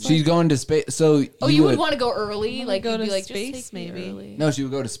do you mean? Just She's going to space. So Oh, you would want to go early? wanna Like go you'd to be like, space, just take me maybe. early. No, she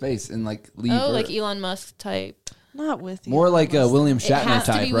would go to space and like leave. Oh, Earth. like Elon Musk type. Not with you. More like a William It Shatner has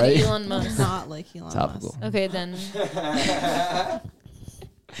to type, be right? with Elon Musk. Not like Elon Topical. Musk. Okay, then.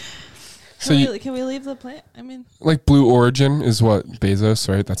 So you, Can we leave the planet? I mean, like Blue Origin is what Bezos,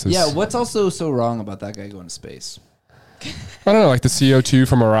 right? That's his. Yeah. What's also so wrong about that guy going to space? I don't know. Like the CO2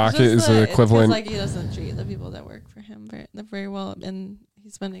 from a rocket just is the- the it's 'cause, equivalent. like he doesn't treat the people that work for him very well, and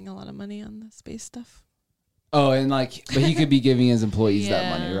he's spending a lot of money on the space stuff. Oh, and like, but he could be giving his employees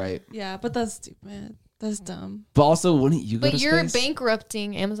that money, Yeah. right? Yeah, but that's stupid. That's dumb. But also, wouldn't you go But to you're space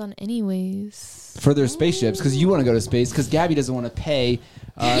bankrupting Amazon anyways. for their spaceships? Because you want to go to space. Because Gabby doesn't want to pay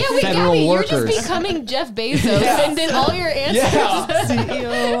Yeah, wait, federal Gabby, workers. you're just becoming Jeff Bezos, Yeah. and then all your answers. Yeah.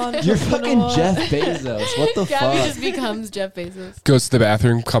 CEO. You're fucking Jeff Bezos. What the Gabby fuck? just becomes Jeff Bezos. Goes to the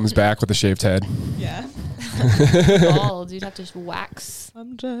bathroom, comes back with a shaved head. Yeah. Bald, you'd have to wax.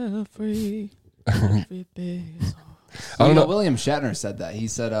 I'm Jeffrey. Jeffrey Bezos. I don't know. William Shatner said that. He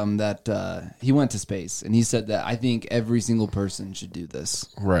said that he went to space, and he said that I think every single person should do this.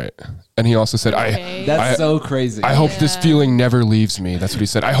 Right. And he also said, Okay. That's I- so crazy. I hope this Yeah. feeling never leaves me. That's what he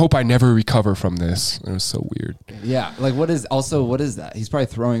said. I hope I never recover from this. It was so weird. Yeah, like what is that? He's probably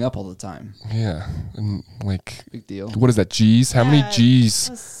throwing up all the time. Yeah. And like, Big deal. what is that? G's? How many Yeah, G's?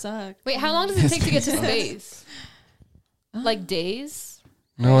 That sucks. Wait, how long does it take to get to space? Like days?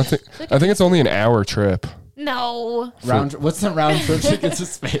 No, I think it's only an hour trip. No. What's the round trip ticket to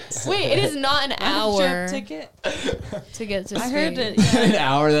space? Wait, it is not an hour Trip ticket. to get to space. I heard it. An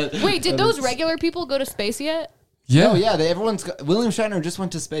hour. Wait, did those regular people go to space yet? Yeah. Oh yeah, William Shatner just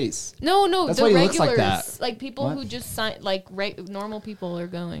went to space. No, That's the why he regulars, looks like that. like people What? who just sign, like normal people are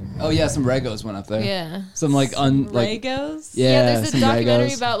going. Oh yeah, some Regos went up there. Yeah. Some like Legos. yeah, there's a some documentary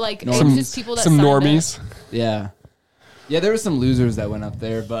Regos. about like Normies. it's Some, just people that some signed normies. up. Yeah. Yeah, there were some losers that went up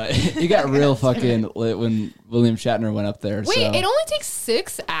there, but it got real fucking lit when William Shatner went up there. Wait, so. it only takes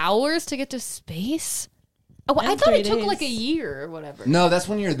 6 hours to get to space? Oh, I And thought 3 it took days. like a year or whatever. No, that's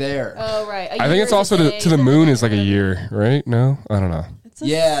when you're there. Oh, right. I think it's also to the moon is like a year, right? No? I don't know. It's a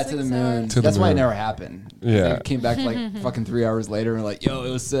Yeah, to 6 the moon. hours. To the That's why it moon. never happened. Yeah. They came back like fucking 3 hours later and like, yo,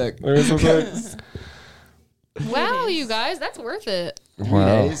 it was sick. Wow, you guys, that's worth it. 3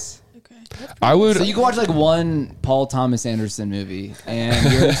 Wow. days. Okay. I would. So you can watch like one Paul Thomas Anderson movie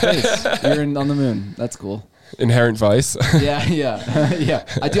and you're in space. You're on the moon. That's cool. Inherent Vice. Yeah, yeah, yeah.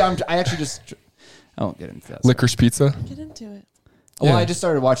 I do. I actually just. I won't get into that. Licorice Pizza. Get into it. Well, Yeah. I just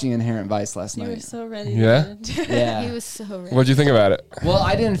started watching Inherent Vice last You were night. so ready. Yeah? To get into it. Yeah. He was so ready. What'd you think about it? Well,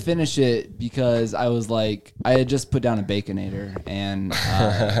 I didn't finish it because I was like, I had just put down a Baconator, and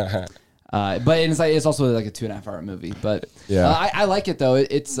but it's also like a 2.5 hour movie. But Yeah. I like it though.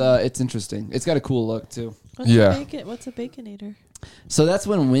 It's interesting. It's got a cool look too. Yeah. What's a Baconator? So that's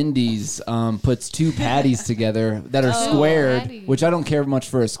when Wendy's puts two patties together that are Oh, squared, patty. which I don't care much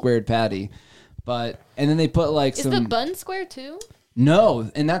for a squared patty, and then they put like Is some the bun square too? no,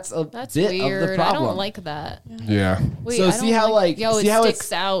 and that's a That's bit of the weird. I problem. don't like that. Yeah. Wait, So I see don't how, like, yo, see it how it's-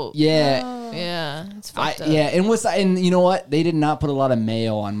 sticks out. Yeah, Oh. Yeah, it's fucked up. Yeah, and you know what? They did not put a lot of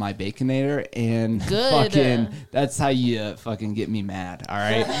mayo on my Baconator, and Good. that's how you fucking get me mad. All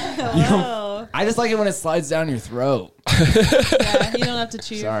right, Whoa. I just like it when it slides down your throat. Yeah, you don't have to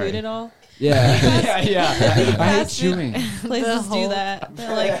chew your Sorry. food at all. Yeah, yeah. I hate Fast food chewing. Places do that.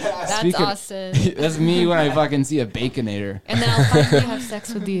 They're like, That's Speaking- Austin. That's me when I fucking see a Baconator. And then I'll finally have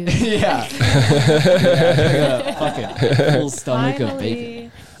sex with you. Yeah. Fucking full stomach of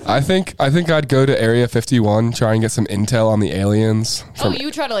bacon. finally. I think I'd go to Area 51, try and get some intel on the aliens. Oh,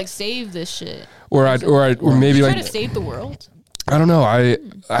 you try to like save this shit. Or maybe You like try to save the world. I don't know. I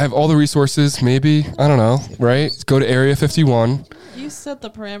have all the resources. Maybe I don't know. Right? Go to Area 51. You set the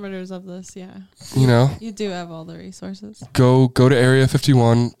parameters of this, yeah. You know, You do have all the resources. go to Area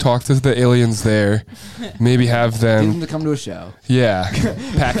 51. Talk to the aliens there. Maybe have Get them them. to come to a show. Yeah,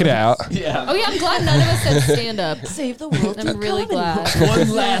 pack it out. Yeah. Oh yeah, I'm glad none of us said stand up. Save the world. I'm really glad. One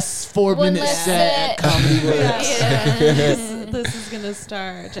last 4-minute last set. set. Comedy Works. Yeah. This is going to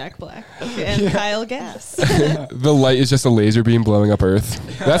star Jack Black and Kyle Gass. The light is just a laser beam blowing up Earth.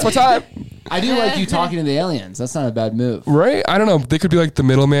 That's my time. I do like you talking to the aliens. That's not a bad move. Right? I don't know. They could be like the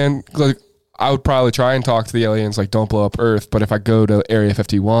middleman. Like I would probably try and talk to the aliens, like don't blow up Earth. But if I go to Area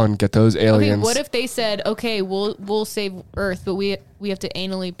 51, get those Okay, aliens. what if they said, okay, we'll save Earth, but we have to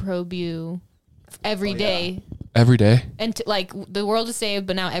anally probe you every day, Every day? and like the world is saved,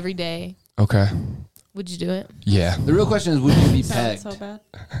 but now every day. Okay. Would you do it? Yeah. The real question is, would you be Sounds pegged? so bad.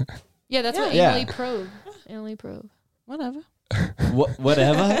 Yeah, that's what Yeah. anally probe. Anally probe. Whatever.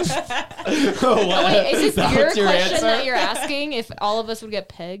 Whatever. Oh, wait, is this your That's your question answer? that you're asking? If all of us would get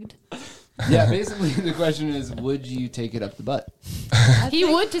pegged, Yeah, basically the question is, would you take it up the butt? he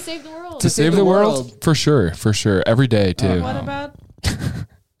would to save the world. To save the world? For sure. For sure. Every day, too. What about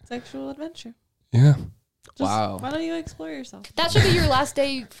sexual adventure? Yeah. Just, Wow. Why don't you explore yourself? That should be your last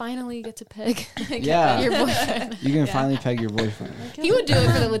day. You finally get to peg Yeah. your boyfriend. You can finally peg your boyfriend. He would do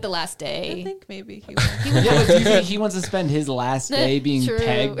it with the last I day. think maybe he would. Yeah, but do you think he wants to spend his last day being True.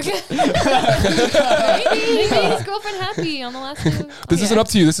 pegged? Maybe he made his girlfriend happy on the last day. This isn't up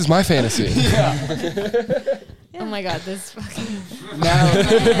to you. This is my fantasy. Oh my god, this fucking. Now,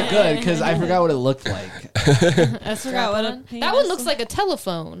 good, because I forgot what it looked like. I forgot what a That penis one looks is. like a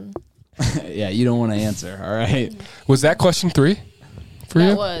telephone. Yeah, you don't want to answer. All right. Was that question 3 for That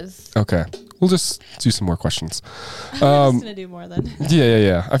you? was. Okay. We'll just do some more questions. I'm just gonna do more then.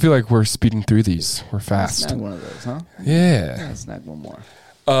 Yeah. I feel like we're speeding through these. We're fast. Snag one of those, huh? Yeah. Yeah, snag one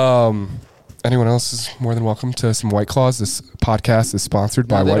more. Anyone else is more than welcome to some White Claws. This podcast is sponsored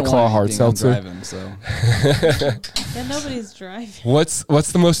by No, they White don't Claw want Hard anything. I'm Seltzer. driving, so. Yeah, nobody's driving. What's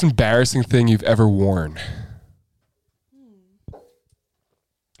the most embarrassing thing you've ever worn?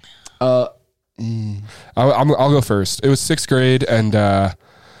 I'll go first. It was 6th grade, and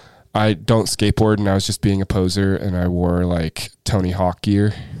I don't skateboard, and I was just being a poser, and I wore like Tony Hawk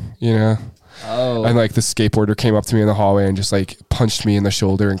gear, you know. Oh. And like the skateboarder came up to me in the hallway and just like punched me in the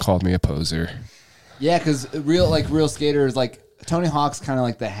shoulder and called me a poser. Yeah, because real skaters, like Tony Hawk's kind of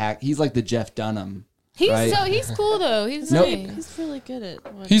like the hack. He's like the Jeff Dunham. He's Right. he's cool though. He's Nope. nice. He's really good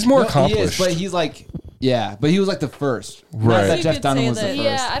at what He's more No, he accomplished. is, but he's like, yeah, but he was like the first. Right. Not that You Jeff could Dunham say was the that- first.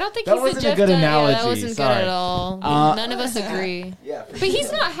 Yeah, I don't think That he's wasn't a Jeff good Dunham. Yeah, analogy, that wasn't sorry. good at all. None of us agree. Yeah, But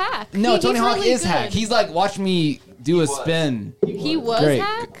he's not hack. No, He's Tony Hawk really is good. hack. He's like, watch me do a was. spin. He was Great.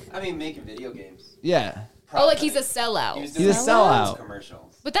 hack. I mean, making video games. Yeah. Oh, like he's a He sellout. was He's a doing sellout.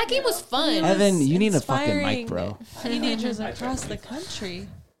 commercials. But that game was fun. Evan, you need a inspiring fucking mic, bro. Teenagers across the country.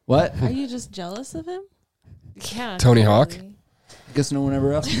 What? Are you just jealous of him? Yeah, Tony Hawk? totally. Guess no one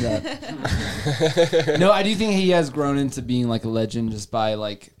ever asked me that. No, I do think he has grown into being like a legend just by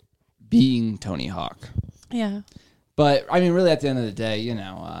like being Tony Hawk. Yeah. But I mean, really, at the end of the day, you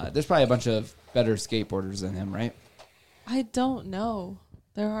know, there's probably a bunch of better skateboarders than him, right? I don't know.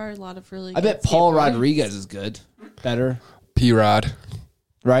 There are a lot of really I bet good Paul skateboarders. Rodriguez is good, better, P-Rod.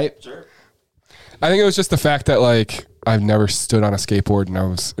 right? Sure. I think it was just the fact that like I've never stood on a skateboard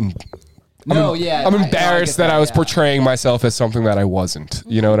and No, yeah, I'm I embarrassed get that I was yeah. portraying myself as something that I wasn't.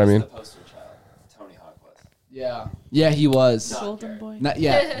 You know what I mean? The poster child, Tony Hawk was. Yeah, he was. Golden boy. Not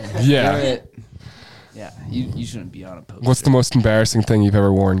yet. Yeah. Yeah, you shouldn't be on a poster. What's the most embarrassing thing you've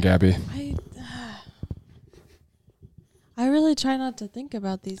ever worn, Gabby? I really try not to think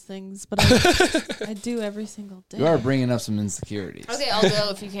about these things, but I do every single day. You are bringing up some insecurities. Okay, I'll go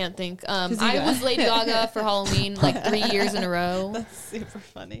if you can't think. you I got- was Lady Gaga for Halloween like 3 years in a row. That's super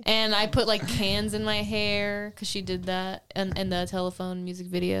funny. And I put like cans in my hair because she did that in the telephone music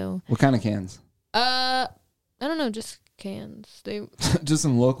video. What kind of cans? I don't know, just cans. They Just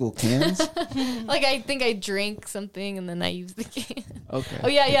some local cans. like I think I drank something and then I used the can. Okay. Oh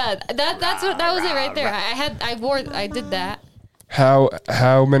yeah. That was it right there. I did that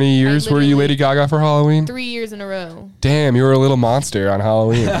How many years were you literally- Lady Gaga for Halloween? 3 years in a row. Damn, you were a little monster on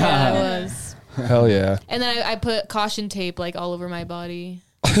Halloween. Yeah, I was. Hell yeah. And then I put caution tape like all over my body.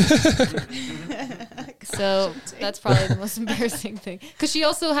 So that's probably the most embarrassing thing. Because she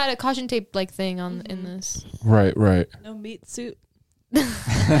also had a caution tape like thing on in this. Right. No meat suit.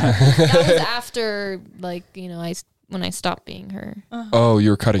 That was after like when I stopped being her. Oh, you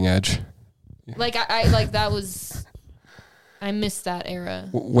were cutting edge. Like I like that was. I missed that era.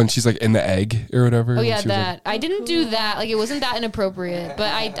 When she's like in the egg or whatever. Oh when yeah, she was, like- that I didn't do that. Like it wasn't that inappropriate,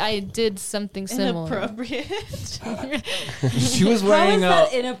 but I did something similar. Inappropriate. She was How wearing is a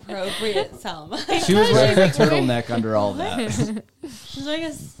that inappropriate, Salma? she was wearing a turtleneck under all that. She's wearing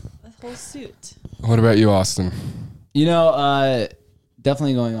a whole suit. What about you, Austin? You know,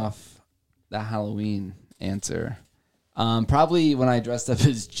 definitely going off that Halloween answer. Probably when I dressed up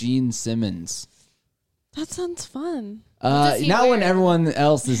as Gene Simmons. That sounds fun. does he Not when wear? everyone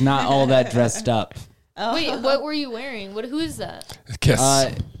else is not all that dressed up. Oh. Wait, what were you wearing? Who is that? Kiss.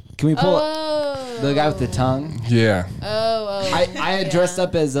 Can we pull Oh, the guy with the tongue? yeah. Oh. I had dressed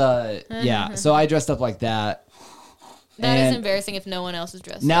up as so I dressed up like that. That is And embarrassing if no one else is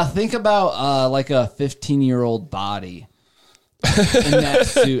dressed. now think about like a 15-year-old body in that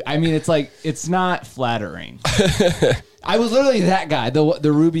suit. I mean, it's not flattering. I was literally that guy,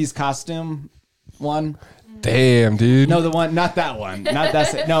 the Ruby's costume one. Damn, dude. No, the one, not that one, not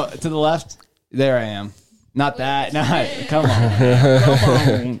that. No, to the left. There I am. Not that. Not. Come on. Come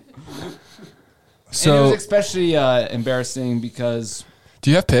on. So, And it was especially embarrassing because do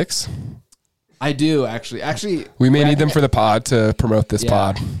you have pics? I do actually. Actually, We may Brad- need them for the pod to promote this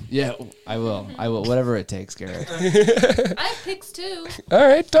pod. Yeah, I will. Whatever it takes, Garrett. I have pics too. All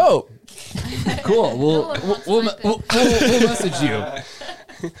right, dope. Cool. We'll one wants we'll, my we'll, we'll message you.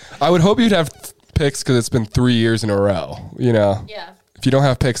 I would hope you'd have pics because it's been 3 years in a row. You know, Yeah. if you don't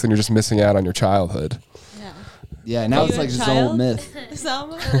have pics, then you're just missing out on your childhood. Yeah. Yeah. Now Are it's you a like just an child? old myth.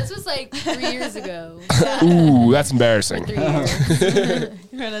 Salma? No, this was like 3 years ago. Ooh, that's embarrassing. 3 years.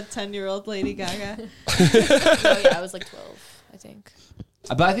 You're a 10-year-old Lady Gaga. Oh yeah, I was like 12, I think.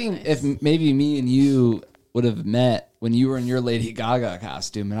 But I think if maybe me and you would have met when you were in your Lady Gaga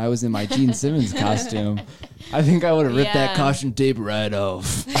costume and I was in my Gene Simmons costume, I think I would have ripped that Yeah. caution tape right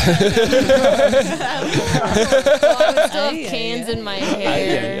off. Well, I would still have Ay, cans ay, in my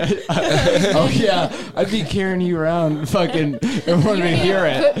hair. Oh yeah, I'd be carrying you around, fucking everyone would hear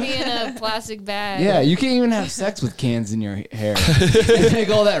it. Put me in a plastic bag. Yeah, you can't even have sex with cans in your hair. They make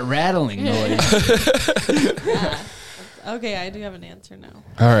all that rattling noise. Okay, I do have an answer now.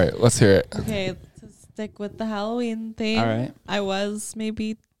 All right, let's hear it. Okay, to stick with the Halloween theme. All right. I was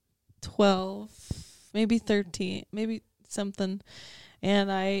maybe 12, maybe 13, maybe something.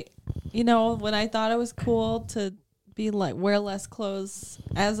 And I, when I thought it was cool to be like, wear less clothes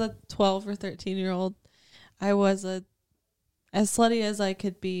as a 12 or 13-year-old, I was as slutty as I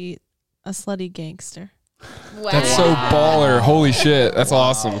could be, a slutty gangster. Wow. That's so baller. Holy shit. That's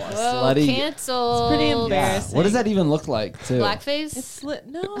awesome. Whoa, Slutty. canceled. It's pretty Yeah. embarrassing. What does that even look like, too? Blackface? It's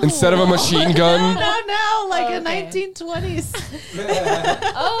no. Instead of a machine gun. No, like Oh, a okay. 1920s.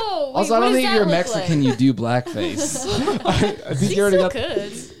 Oh, wait, Also, I what don't does think if that you're look Mexican, like? you do blackface. I think You you already still got.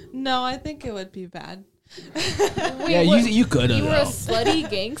 could. No, I think it would be bad. Wait, Yeah, what- you could have. You were a though. slutty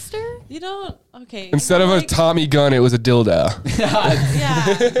gangster? You don't. Okay. Instead of a like, Tommy gun, it was a dildo. yeah,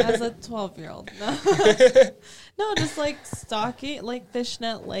 as a 12-year-old. No. No, just like stocky, like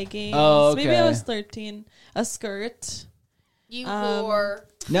fishnet leggings. Oh, Maybe I okay. was 13. A skirt. You whore.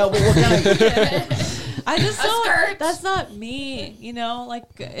 No, but what kind of? I just A don't. skirt. That's not me. Like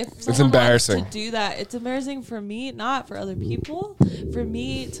if someone embarrassing. wants to do that, it's embarrassing for me, not for other people. For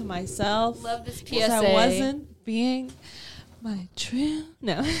me, to myself. Love this Because PSA. I wasn't being my true.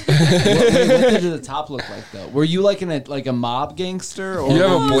 No. what did the top look like though? Were you like in a mob gangster or? You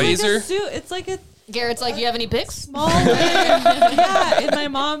have a No, it's blazer? Like a suit. It's like a Garrett's like, you have any pics? small yeah, in my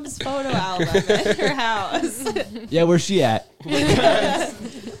mom's photo album at her house. Yeah, where's she at? You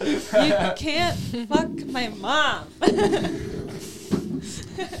can't fuck my mom.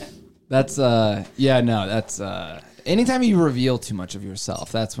 That's anytime you reveal too much of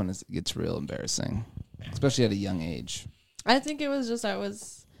yourself, that's when it gets real embarrassing, especially at a young age I think it was just I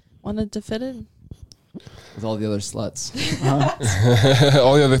wanted to fit in. with all the other sluts.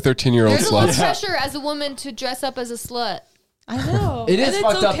 All the other 13-year-old There's a lot of sluts. pressure as a woman to dress up as a slut. I know. It and is it's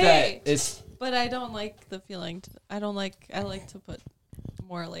fucked up okay, that it's. but I don't like the feeling. I like to put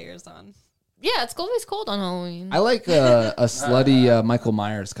more layers on. Yeah, it's always cold on Halloween. I like a slutty Michael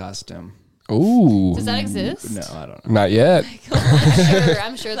Myers costume. Ooh. Does that exist? No, I don't know. Not yet.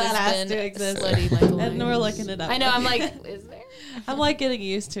 I'm sure That has there's to been exist. slutty Michael And we're Myers. looking it up. I know. I'm like, is there? I'm like getting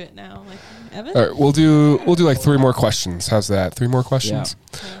used to it now. Like, Evan? All right, we'll do like 3 more questions. How's that? 3 more questions.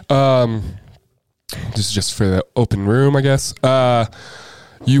 This is just for the open room, I guess.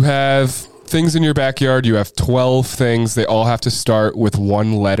 You have things in your backyard. You have 12 things. They all have to start with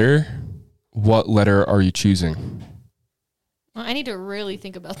one letter. What letter are you choosing? Well, I need to really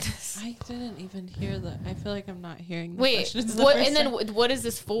think about this. I didn't even hear the. I feel like I'm not hearing the Wait, questions the what? first And then time. what is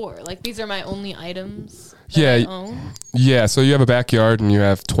this for? Like, these are my only items that Yeah. I own? Yeah, so you have a backyard and you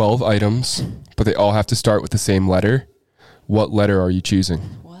have 12 items, but they all have to start with the same letter. What letter are you choosing?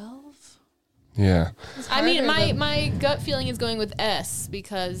 12? Yeah. I mean, harder than- my gut feeling is going with S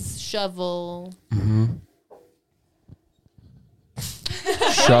because shovel.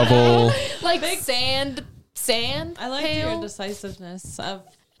 Shovel. Like sand. I like pail? your decisiveness of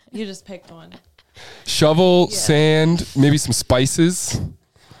you just picked one. Shovel, Yeah. sand, maybe some spices.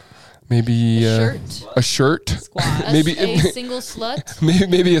 Maybe Shirt. a shirt. Squad. Maybe a single slut.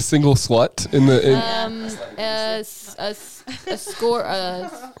 maybe a single slut in the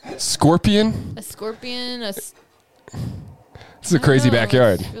scorpion. A scorpion. This is a crazy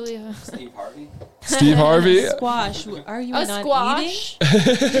backyard. Really Steve Harvey. Steve Harvey. Squash. Are you a not squash.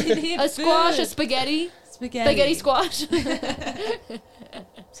 eating? A squash. A spaghetti. Spaghetti squash.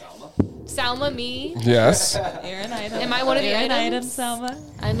 Salma. Salma, me. Yes. You're an item. Am I one of the You're an item, items? Selma.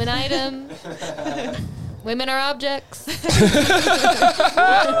 I'm an item. Women are objects.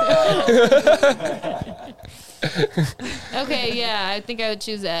 Okay, yeah, I think I would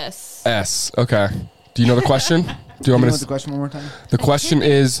choose S. S. Okay. Do you know the question? Do you want Can me you to? the question one more time? The question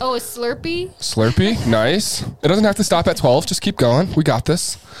is Oh, a Slurpee? Slurpee. Nice. It doesn't have to stop at 12. Just keep going. We got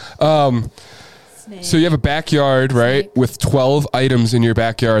this. Snake. So you have a backyard, right? Snake. With 12 items in your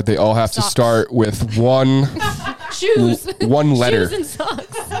backyard. They all have to Socks. start with one Shoes. one letter. Shoes and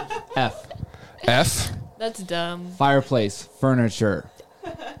socks. F. F. That's dumb. Fireplace. Furniture.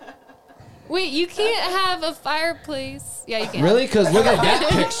 Wait, you can't have a fireplace. Yeah, you can. Really? Because look at that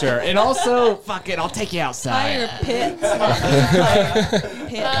picture. And also, fuck it, I'll take you outside. Fire pit. Fire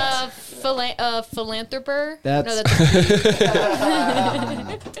pit. Philanthroper? That's- No,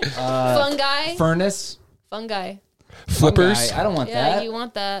 that's fungi. Furnace. Fungi. Flippers. Guy. I don't want Yeah, that. you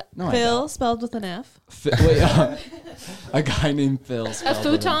want that. No, I Phil, don't. spelled with an F. Wait, a guy named Phil. A spelled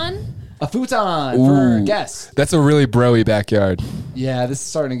with futon? A futon for Ooh. guests. That's a really broy backyard. Yeah, this is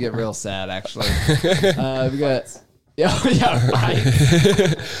starting to get real sad, actually. We got... Yeah, right.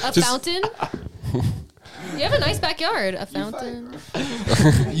 A fountain? You have a nice backyard. A fountain.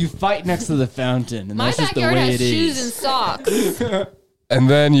 You fight next to the fountain, and My that's just the backyard way has it shoes is. and socks. And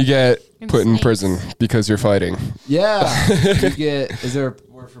then you get And put in snakes. prison because you're fighting. Yeah. You get... Is there a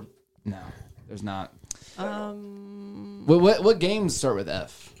word for... No, there's not. What games start with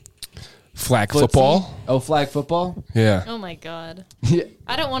F? Flag Footsie? football. Oh, flag football? Yeah. Oh my god. Yeah.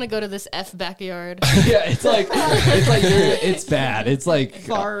 I don't want to go to this F backyard. Yeah, it's like it's bad. It's like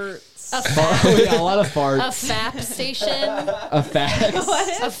Farts. A oh yeah, a lot of A farts. FAP station. A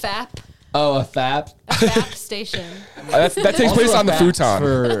fax. A FAP. Oh, a fap. A FAP station. That takes place Also on the a fax futon.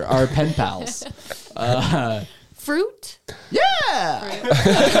 for our pen pals. Fruit. Yeah.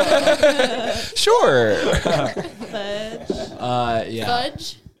 Sure. Fudge. Yeah.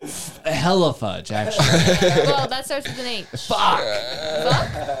 Fudge. Hella fudge, actually. Well, that starts with an H. Fuck.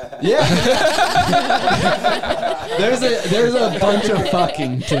 Fuck. Yeah. there's a bunch of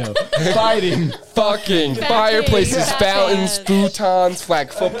fucking too. Fighting. Fucking Fat fireplaces, pig, fat fountains, pig. futons,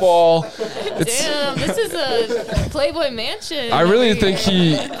 flag football. Damn, this is a Playboy mansion. I really over think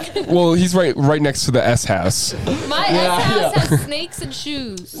here. he's right next to the S house. My S house has snakes and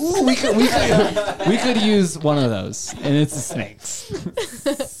shoes. Ooh, we could use one of those, and it's the snakes.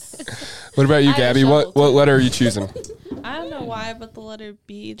 What about you, I have a Gabby? shovel, What too. letter are you choosing? I don't know why, but the letter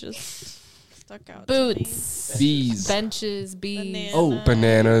B just stuck out. Boots. Bees. Benches. Bees. Banana. Oh,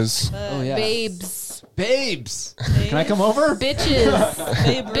 Bananas. Oh yeah. Babes. Babes. Can I come over? Bitches.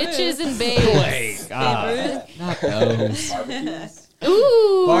 Babe Ruth. Bitches and babes. Babe Ruth. Not those. Barbecues.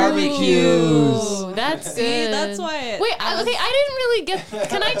 Ooh. Barbecues. That's See, good. that's why it- Wait, okay, I didn't really get.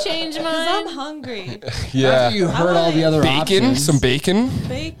 Can I change Because I'm mine? hungry. Yeah. After you heard all the other Bacon. options. Some bacon.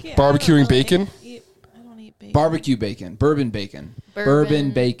 Bacon. Barbecuing bacon? I don't eat bacon. Barbecue bacon. Bourbon bacon.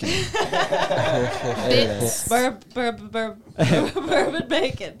 Bourbon. Bacon. Bits. Bourbon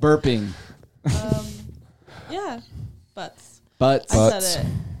bacon. Burping. Yeah. Butts. Butts. I Butts. said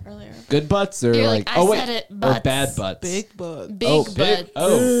it earlier. Good butts or You're like? like, I oh wait, said it, or butts. bad butts. Big butt. Big Oh, butts. big.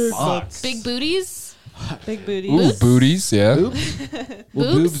 Oh, fuck. Big booties. Big booties. Ooh, booties, yeah. Boobs?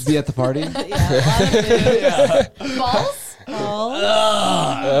 Will Boobs? boobs be at the party? Yeah, a lot of boobs. Balls. Balls.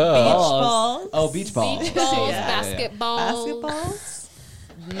 Beach balls. Oh, beach balls. Beach balls. Yeah. Basketballs. Basketballs.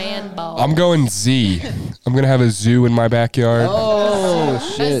 Man balls. I'm going Z. I'm gonna have a zoo in my backyard. Oh A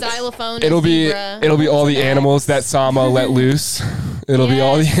shit! xylophone. it'll a be zebra. all the animals that Sama let loose. It'll be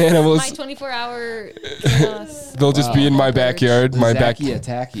all the Yes, animals. My 24-hour chaos. They'll just be in my backyard. My back. Zacky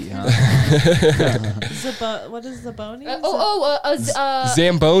attacky, huh? What is the bony?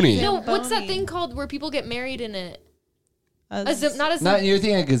 Zamboni. No, what's that Zamboni. thing called where people get married in it? Not a Not you're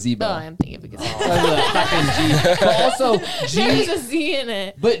thinking of gazebo. Oh, I'm thinking of a gazebo. Fucking G. But also There's G. a Z in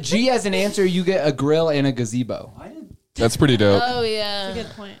it. But G as an answer, you get a grill and a gazebo. That's pretty dope. Oh yeah. Good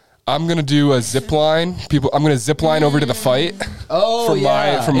point. I'm gonna do a zip line. I'm gonna zip line over to the fight. Oh From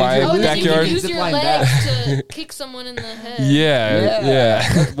yeah. my Oh, you backyard. can use Zip your line legs back. to kick someone in the head.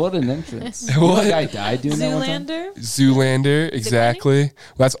 Yeah. What an entrance. What? That guy died doing that one time? Zoolander. Zoolander, exactly.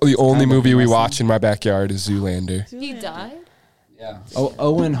 That's the only kind of movie we messy. watch in my backyard is Zoolander. He died. Yeah. Oh,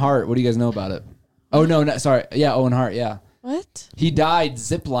 Owen Hart. What do you guys know about it? Oh no, sorry. Yeah, Owen Hart. Yeah. What? He died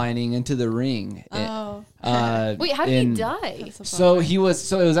ziplining into the ring. Oh. Wait, how did he die? So it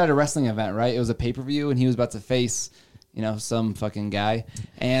was at a wrestling event, right? It was a pay-per-view and he was about to face, some fucking guy.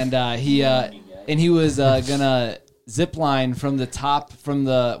 And he was gonna zip line from the top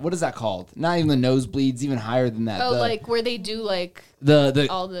what is that called? Not even the nosebleeds, even higher than that. Oh, like where they do like the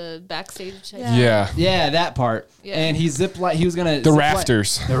all the backstage shit. Yeah. that part. Yeah. And he was gonna The zip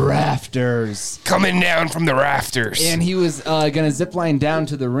rafters. the rafters. Coming down from the rafters. And he was gonna zip line down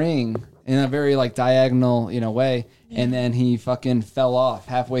to the ring in a very like diagonal, way. And then he fucking fell off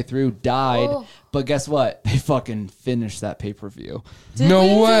halfway through, died. Oh. But guess what? They fucking finished that pay-per-view.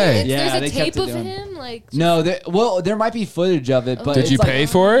 No way. Yeah, There's they a kept tape it of doing. him, like No, there might be footage of it, but Did it's you like- pay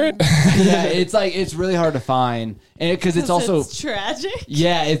for it? Yeah, it's really hard to find, and because it's also It's tragic.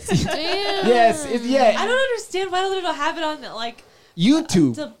 it's Damn. yes, I don't understand why they don't have it on like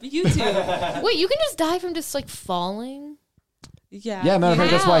YouTube. YouTube. Wait, you can just die from just like falling. Yeah. Yeah, matter of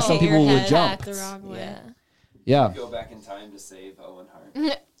fact, that's why some Hit your people would head jump. back The wrong way. Yeah. Yeah, Go back in time to save Owen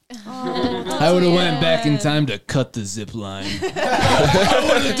Hart. Oh, I would have yeah. went back in time to cut the zip line. I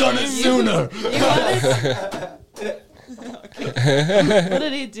would have done it sooner. what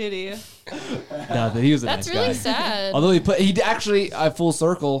did he do to you? No, he was a That's nice really guy. sad. Although he actually full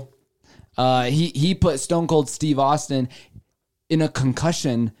circle. He put Stone Cold Steve Austin in a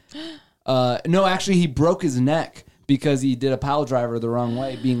concussion. No, actually, he broke his neck because he did a pile driver the wrong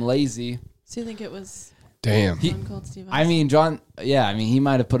way, being lazy. So you think it was Damn. Stone Cold Steve Austin? I mean, John. Yeah, I mean, he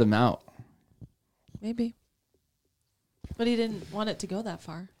might have put him out. Maybe. But he didn't want it to go that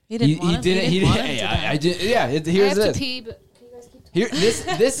far. He He didn't want him. didn't. He want didn't. him to Yeah, die. I did. Yeah. I Here's have to it. pee, but can you guys keep Here,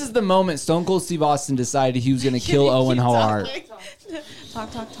 this is the moment Stone Cold Steve Austin decided he was going to kill Owen Hart. Talk.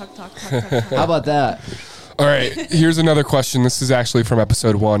 How about that? All right, here's another question. This is actually from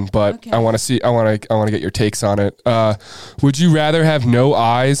episode 1, but Okay. I want to get your takes on it. Would you rather have no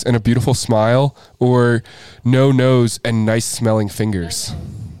eyes and a beautiful smile, or no nose and nice smelling fingers?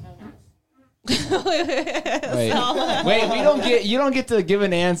 Wait, you don't get to give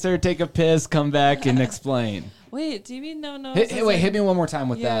an answer, take a piss, come back, and explain. Wait, do you mean no nose? Hit me one more time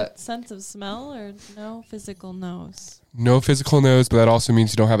with your that. sense of smell or no physical nose? No physical nose, but that also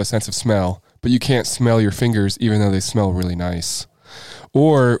means you don't have a sense of smell. But you can't smell your fingers, even though they smell really nice.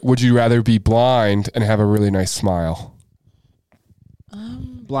 Or would you rather be blind and have a really nice smile?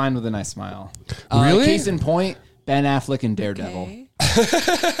 Blind with a nice smile. Really? Case in point, Ben Affleck and Daredevil. Okay.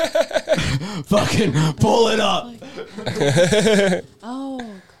 Fucking pull it up. Oh,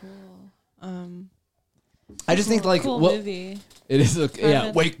 cool. I just think like cool what movie. it is. Yeah,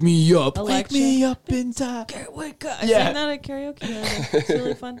 Carmen wake me up, Electra. wake me up in time. Wake up! I Yeah. sang that at karaoke. It's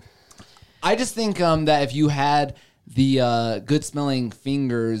really fun. I just think that if you had the good smelling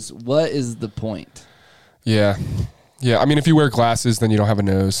fingers, what is the point? Yeah. I mean, if you wear glasses, then you don't have a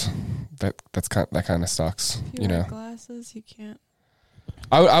nose. That kind of sucks. If You wear know. glasses, you can't.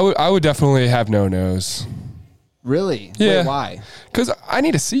 I would definitely have no nose. Really? Yeah. Wait, why? Because I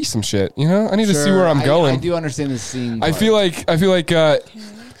need to see some shit, you know? I need to see where I'm I going. do understand the seeing. I part. feel like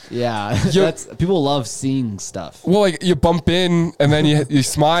Yeah, You- that's people love seeing stuff. well, like you bump in and then you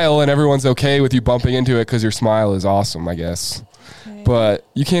smile and everyone's okay with you bumping into it because your smile is awesome, I guess. Okay. But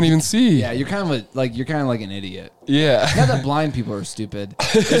you can't even see. Yeah, you're kind of like an idiot. Yeah. Not that blind people are stupid.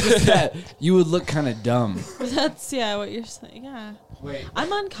 It's just that you would look kind of dumb. That's what you're saying. Yeah. Wait.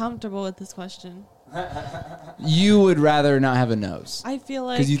 I'm uncomfortable with this question. You would rather not have a nose. I feel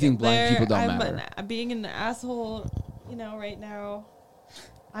like 'Cause you think blind people don't I'm matter. being an asshole, right now.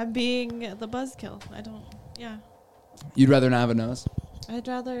 I'm being the buzzkill. I don't. Yeah. You'd rather not have a nose? I'd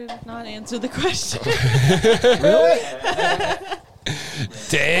rather not answer the question.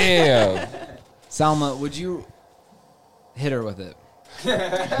 Damn. Salma, would you hit her with it?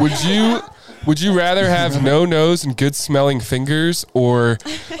 Would you rather have no nose and good smelling fingers, or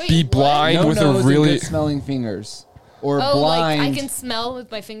be blind No with a nose and really good smelling fingers, or Oh, blind? like I can smell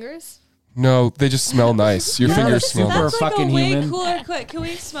with my fingers? no? They just smell nice. Your You're not fingers a smell. super nice. That's like fucking a way human. cooler. Quick, can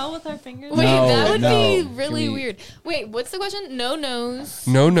we smell with our fingers? Wait, No, that would no. be Can really we- weird. Wait, what's the question? No nose.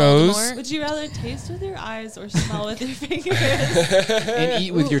 No nose. Voldemort. Would you rather taste with your eyes or smell with your fingers? And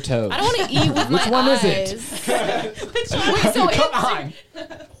eat with your toes. I don't want to eat with Which my one is eyes. it? Wait, so Come on.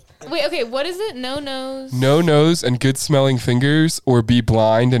 wait, okay, what is it? No nose. No nose and good smelling fingers, or be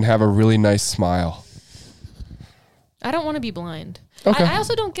blind and have a really nice smile. I don't want to be blind. Okay. I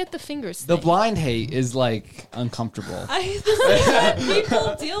also don't get the fingers The thing. blind hate is like uncomfortable.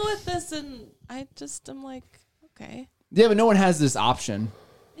 People deal with this, and I just am like, okay. Yeah, but no one has this option.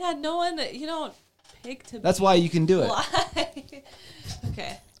 Yeah, no one. You don't pick to. That's why you can do it. blind.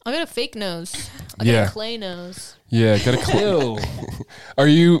 Okay. I'll get a fake nose. I'll Yeah. get a clay nose. Yeah, got a clay. Ew.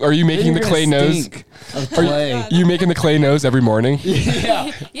 Are you making the You're clay gonna nose? stink of Are clay. you making the clay nose every morning?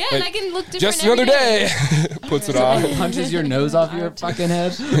 Yeah. Yeah, and I can look different Just every another day. Puts it on. Punches your nose off your fucking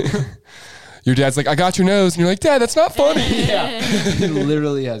head. Your dad's like, I got your nose, and you're like, Dad, that's not funny. Yeah. He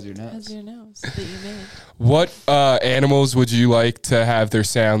literally has your nose. How's your nose that you made? What animals would you like to have their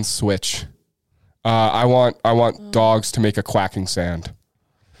sounds switch? I want dogs to make a quacking sound.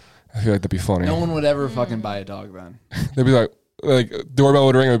 I feel like that'd be funny. No one would ever fucking buy a dog then. They'd be like doorbell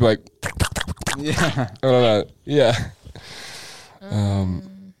would ring, and it'd be like, Yeah. I don't know. Yeah.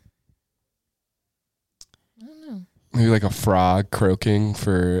 I don't know. Maybe like a frog croaking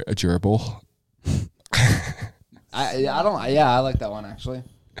for a gerbil. I don't. Yeah, I like that one actually.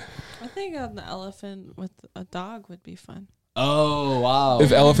 I think an elephant with a dog would be fun. Oh wow.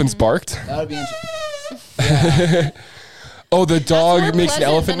 If elephants barked. That would be interesting. Oh, the That's dog more makes an pleasant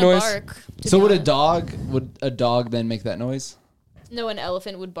elephant than a noise. bark, to So be would honest. a dog then make that noise? No, an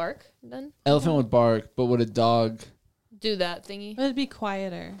elephant would bark then? Elephant would bark, but would a dog? Do that thingy. But it'd be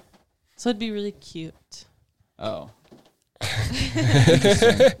quieter, so it'd be really cute. Oh.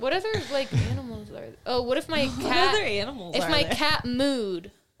 What other like animals are? Oh, what if my What other cat? animals If are my there? cat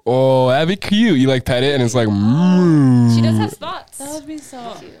mooed, Oh, that'd be cute. You like pet it, and it's like, mm. she does have spots. That would be so.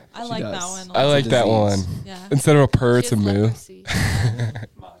 I She like does. that one. I like that one. disease. Yeah. Instead of a purr, She it's a has moo. leprosy.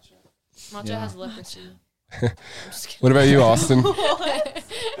 Matcha. Matcha Yeah. has leprosy. I'm just kidding. What about you, Austin?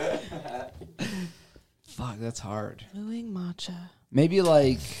 Fuck, that's hard. Mooing matcha. Maybe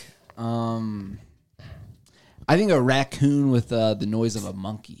like, I think a raccoon with the noise of a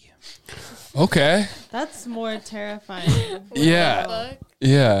monkey. Okay. That's more terrifying. Yeah. Fuck.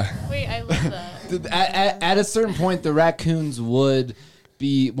 Yeah. Wait, I love that. At a certain point, the raccoons would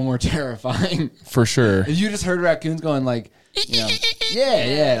be more terrifying. For sure. If you just heard raccoons going like,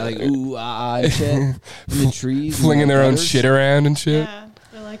 yeah, like ooh and shit in the trees, and Flinging the their own gutters. shit around and shit. Yeah.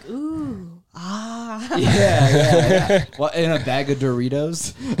 They're like, ooh, ah. Yeah. Well, in a bag of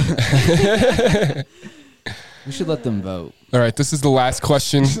Doritos. We should let them vote. All right, this is the last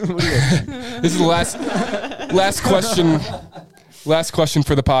question. This is the last question. Last question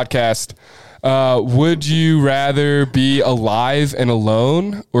for the podcast. Would you rather be alive and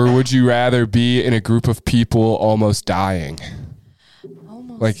alone, or would you rather be in a group of people almost dying?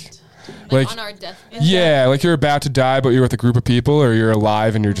 Almost. Like, on our deathbed. yeah, like you're about to die, but you're with a group of people, or you're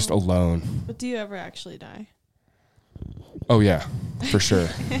alive and you're just alone. But do you ever actually die? Oh yeah, for sure.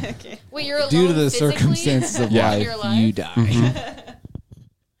 Okay. Wait, you're alone Due to the physically? circumstances of Yeah. life, You're alive? you die.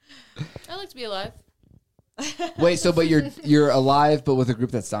 I like to be alive. Wait, so but you're alive, but with a group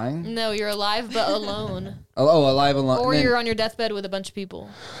that's dying? No, you're alive but alone. Oh, alive alone. Or Then- you're on your deathbed with a bunch of people.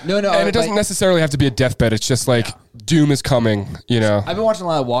 no, And it doesn't like, necessarily have to be a deathbed. It's just like doom is coming, you know. I've been watching a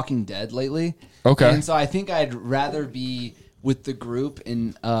lot of Walking Dead lately. Okay. And so I think I'd rather be with the group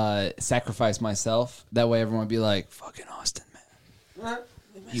and sacrifice myself. That way everyone would be like, fucking Austin, man.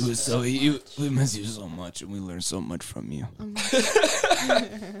 We miss you so much, and we learned so much from you.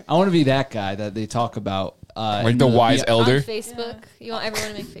 I want to be that guy that they talk about. Like in the wise elder. On Facebook. You want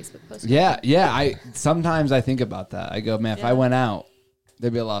everyone to make Facebook posts. Yeah. Sometimes I think about that. I go, man, if I went out,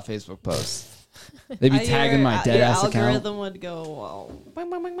 there'd be a lot of Facebook posts. They'd be tagging my dead ass account. Your algorithm would go, well, bang,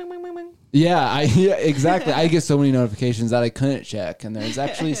 bang, bang, bang, bang, bang, bang. Yeah, exactly. I get so many notifications that I couldn't check, and there's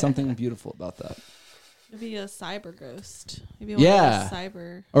actually something beautiful about that. Maybe a cyber ghost. Maybe Yeah. a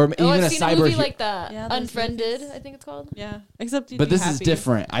cyber. Or even I've a seen a cyber. movie like that. Yeah, those Unfriended, movies. I think it's called. Yeah. Except you'd but be this is happy.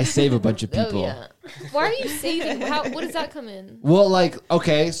 different. I save a bunch of people. Oh yeah. Why are you saving? What does that come in? Well, like,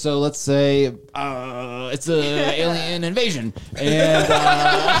 okay, so let's say it's a alien invasion,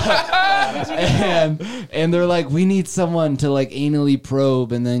 and they're like, we need someone to like anally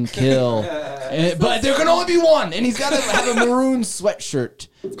probe and then kill, but there can only be one, and he's got to have a maroon sweatshirt.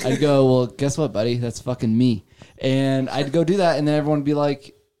 I'd go, well, guess what, buddy? That's fucking me, and I'd go do that, and then everyone would be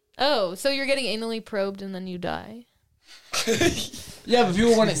like, Oh, so you're getting anally probed and then you die. yeah, but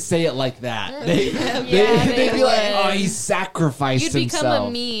people wouldn't say it like that. They'd they be like, would. oh, he sacrificed You'd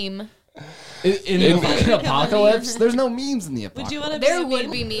himself. become a meme. In an apocalypse, there's no memes in the apocalypse. Would you want to be There a would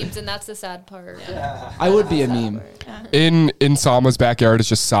meme? be memes, and that's the sad part. I would be a meme. In Salma's backyard is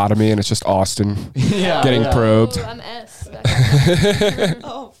just sodomy, and it's just Austin Yeah. getting probed. Oh, I'm S. Backyard.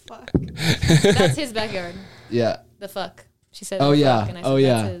 Oh, fuck. That's his backyard. Yeah. The fuck. She said. Oh, the yeah. Fuck, and I said, Oh,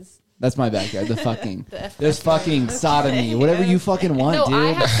 yeah. That's his. That's my backyard. The fucking. The F There's backyard. fucking sodomy. Whatever you fucking want, No, dude.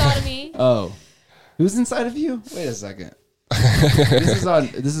 I have sodomy. Oh. Who's inside of you? Wait a second.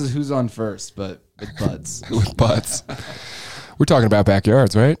 This is who's on first, but with butts. With butts. We're talking about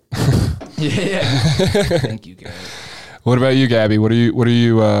backyards, right? Yeah. Thank you, Gary. What about you, Gabby? What are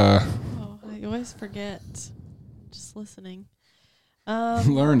you Oh, I always forget. Just listening.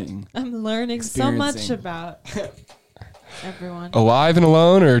 Learning. I'm learning so much Experiencing. about everyone. alive and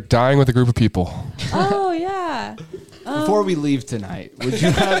alone or dying with a group of people? Oh, yeah. Before we leave tonight, would you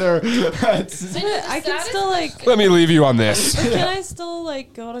rather? I can still like. Let me leave you on this. Can I still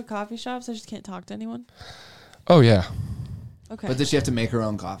like go to coffee shops? I just can't talk to anyone. Oh yeah. Okay. But does she have to make her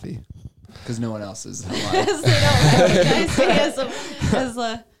own coffee? Because no one else is alive. Because they don't recognize me as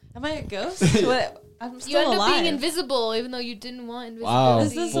a. Am I a ghost? What? I'm You still end up alive. being invisible, even though you didn't want invisibility. Wow.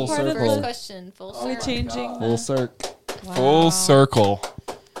 Is this Full a part of circle. First the? question. Full Are we circle. changing? Full circle. Wow. Full circle.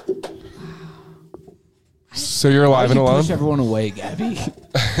 So you're Why alive do and you alone? push everyone away, Gabby?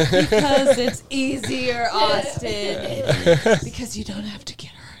 Because it's easier, Austin. Because you don't have to get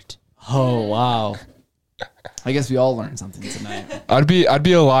hurt. Oh wow. I guess we all learned something tonight. I'd be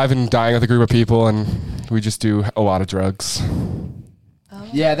alive and dying with a group of people, and we just do a lot of drugs.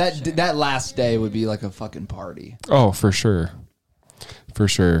 Yeah, that last day would be like a fucking party. Oh, for sure. For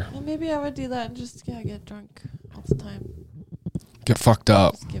sure. Well, maybe I would do that and just get drunk all the time. Get fucked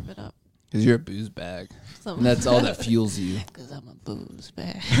up. Just give it up. Because you're a booze bag. And Something. that's all that fuels you. Because I'm a booze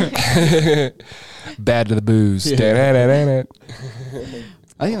bag. Bad to the booze. Yeah. Da-da-da-da-da.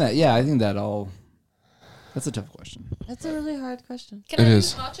 I think that all. That's a tough question. That's a really hard question. Can It I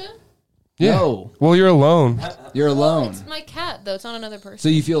is. use matcha? Yeah. No, Well, you're alone. you're alone. It's my cat, though. It's not another person. So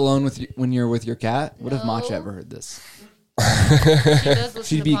you feel alone when you're with your cat? What if No. Matcha ever heard this? She does listen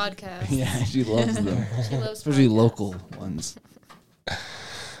She'd to be- podcasts. Yeah, she loves them, She loves especially podcasts. local ones.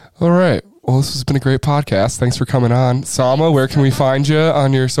 All right. Well, this has been a great podcast. Thanks for coming on. Salma, where can we find you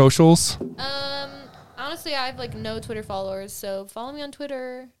on your socials? Honestly, I have like no Twitter followers, so follow me on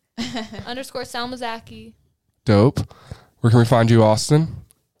Twitter. _ Salma Zaky. Dope. Where can we find you, Austin?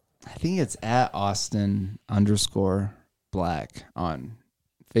 I think it's at Austin_Black on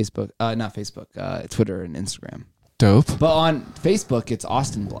Facebook. Not Facebook. Twitter and Instagram. Dope. But on Facebook, it's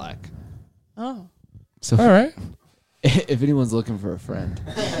Austin Black. Oh. So All right. if anyone's looking for a friend,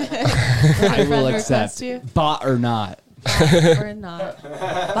 I Friend will request accept, you? bot or not. Or not.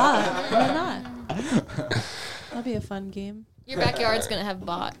 But or not. That'll be a fun game. Your backyard's gonna have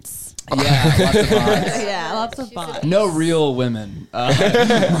bots. Yeah, lots of bots. Yeah, lots of She's bots. No real women.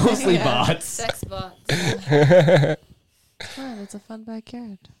 Mostly Yeah. bots. Sex bots. Fun. It's a fun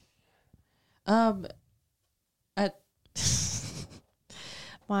backyard. At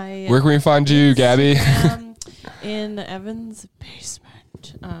my Where can we find you, Gabby? Instagram in Evan's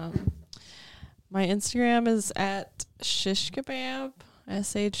basement. My Instagram is at shishkebab.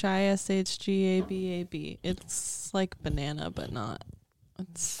 SHISHGABAB. It's like banana, but not.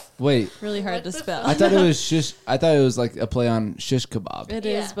 It's Wait, really hard What to the spell. I thought it was shish. I thought it was like a play on shish kebab. It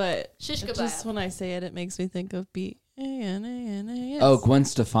Yeah. is, but Shish it kebab. just when I say it, it makes me think of B-A-N-A-N-A-S. Oh, Gwen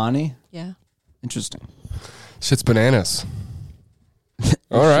Stefani. Yeah. Interesting. Shit's bananas.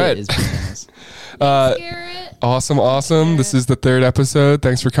 All Shit right. is bananas. Garrett. Awesome. This is the 3rd episode.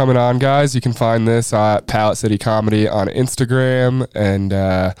 Thanks for coming on, guys. You can find this at Pallet City Comedy on Instagram. And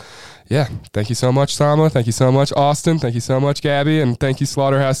yeah, thank you so much, Salma. Thank you so much, Austin. Thank you so much, Gabby. And thank you,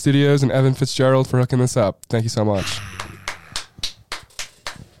 Slaughterhouse Studios and Evan Fitzgerald, for hooking this up. Thank you so much.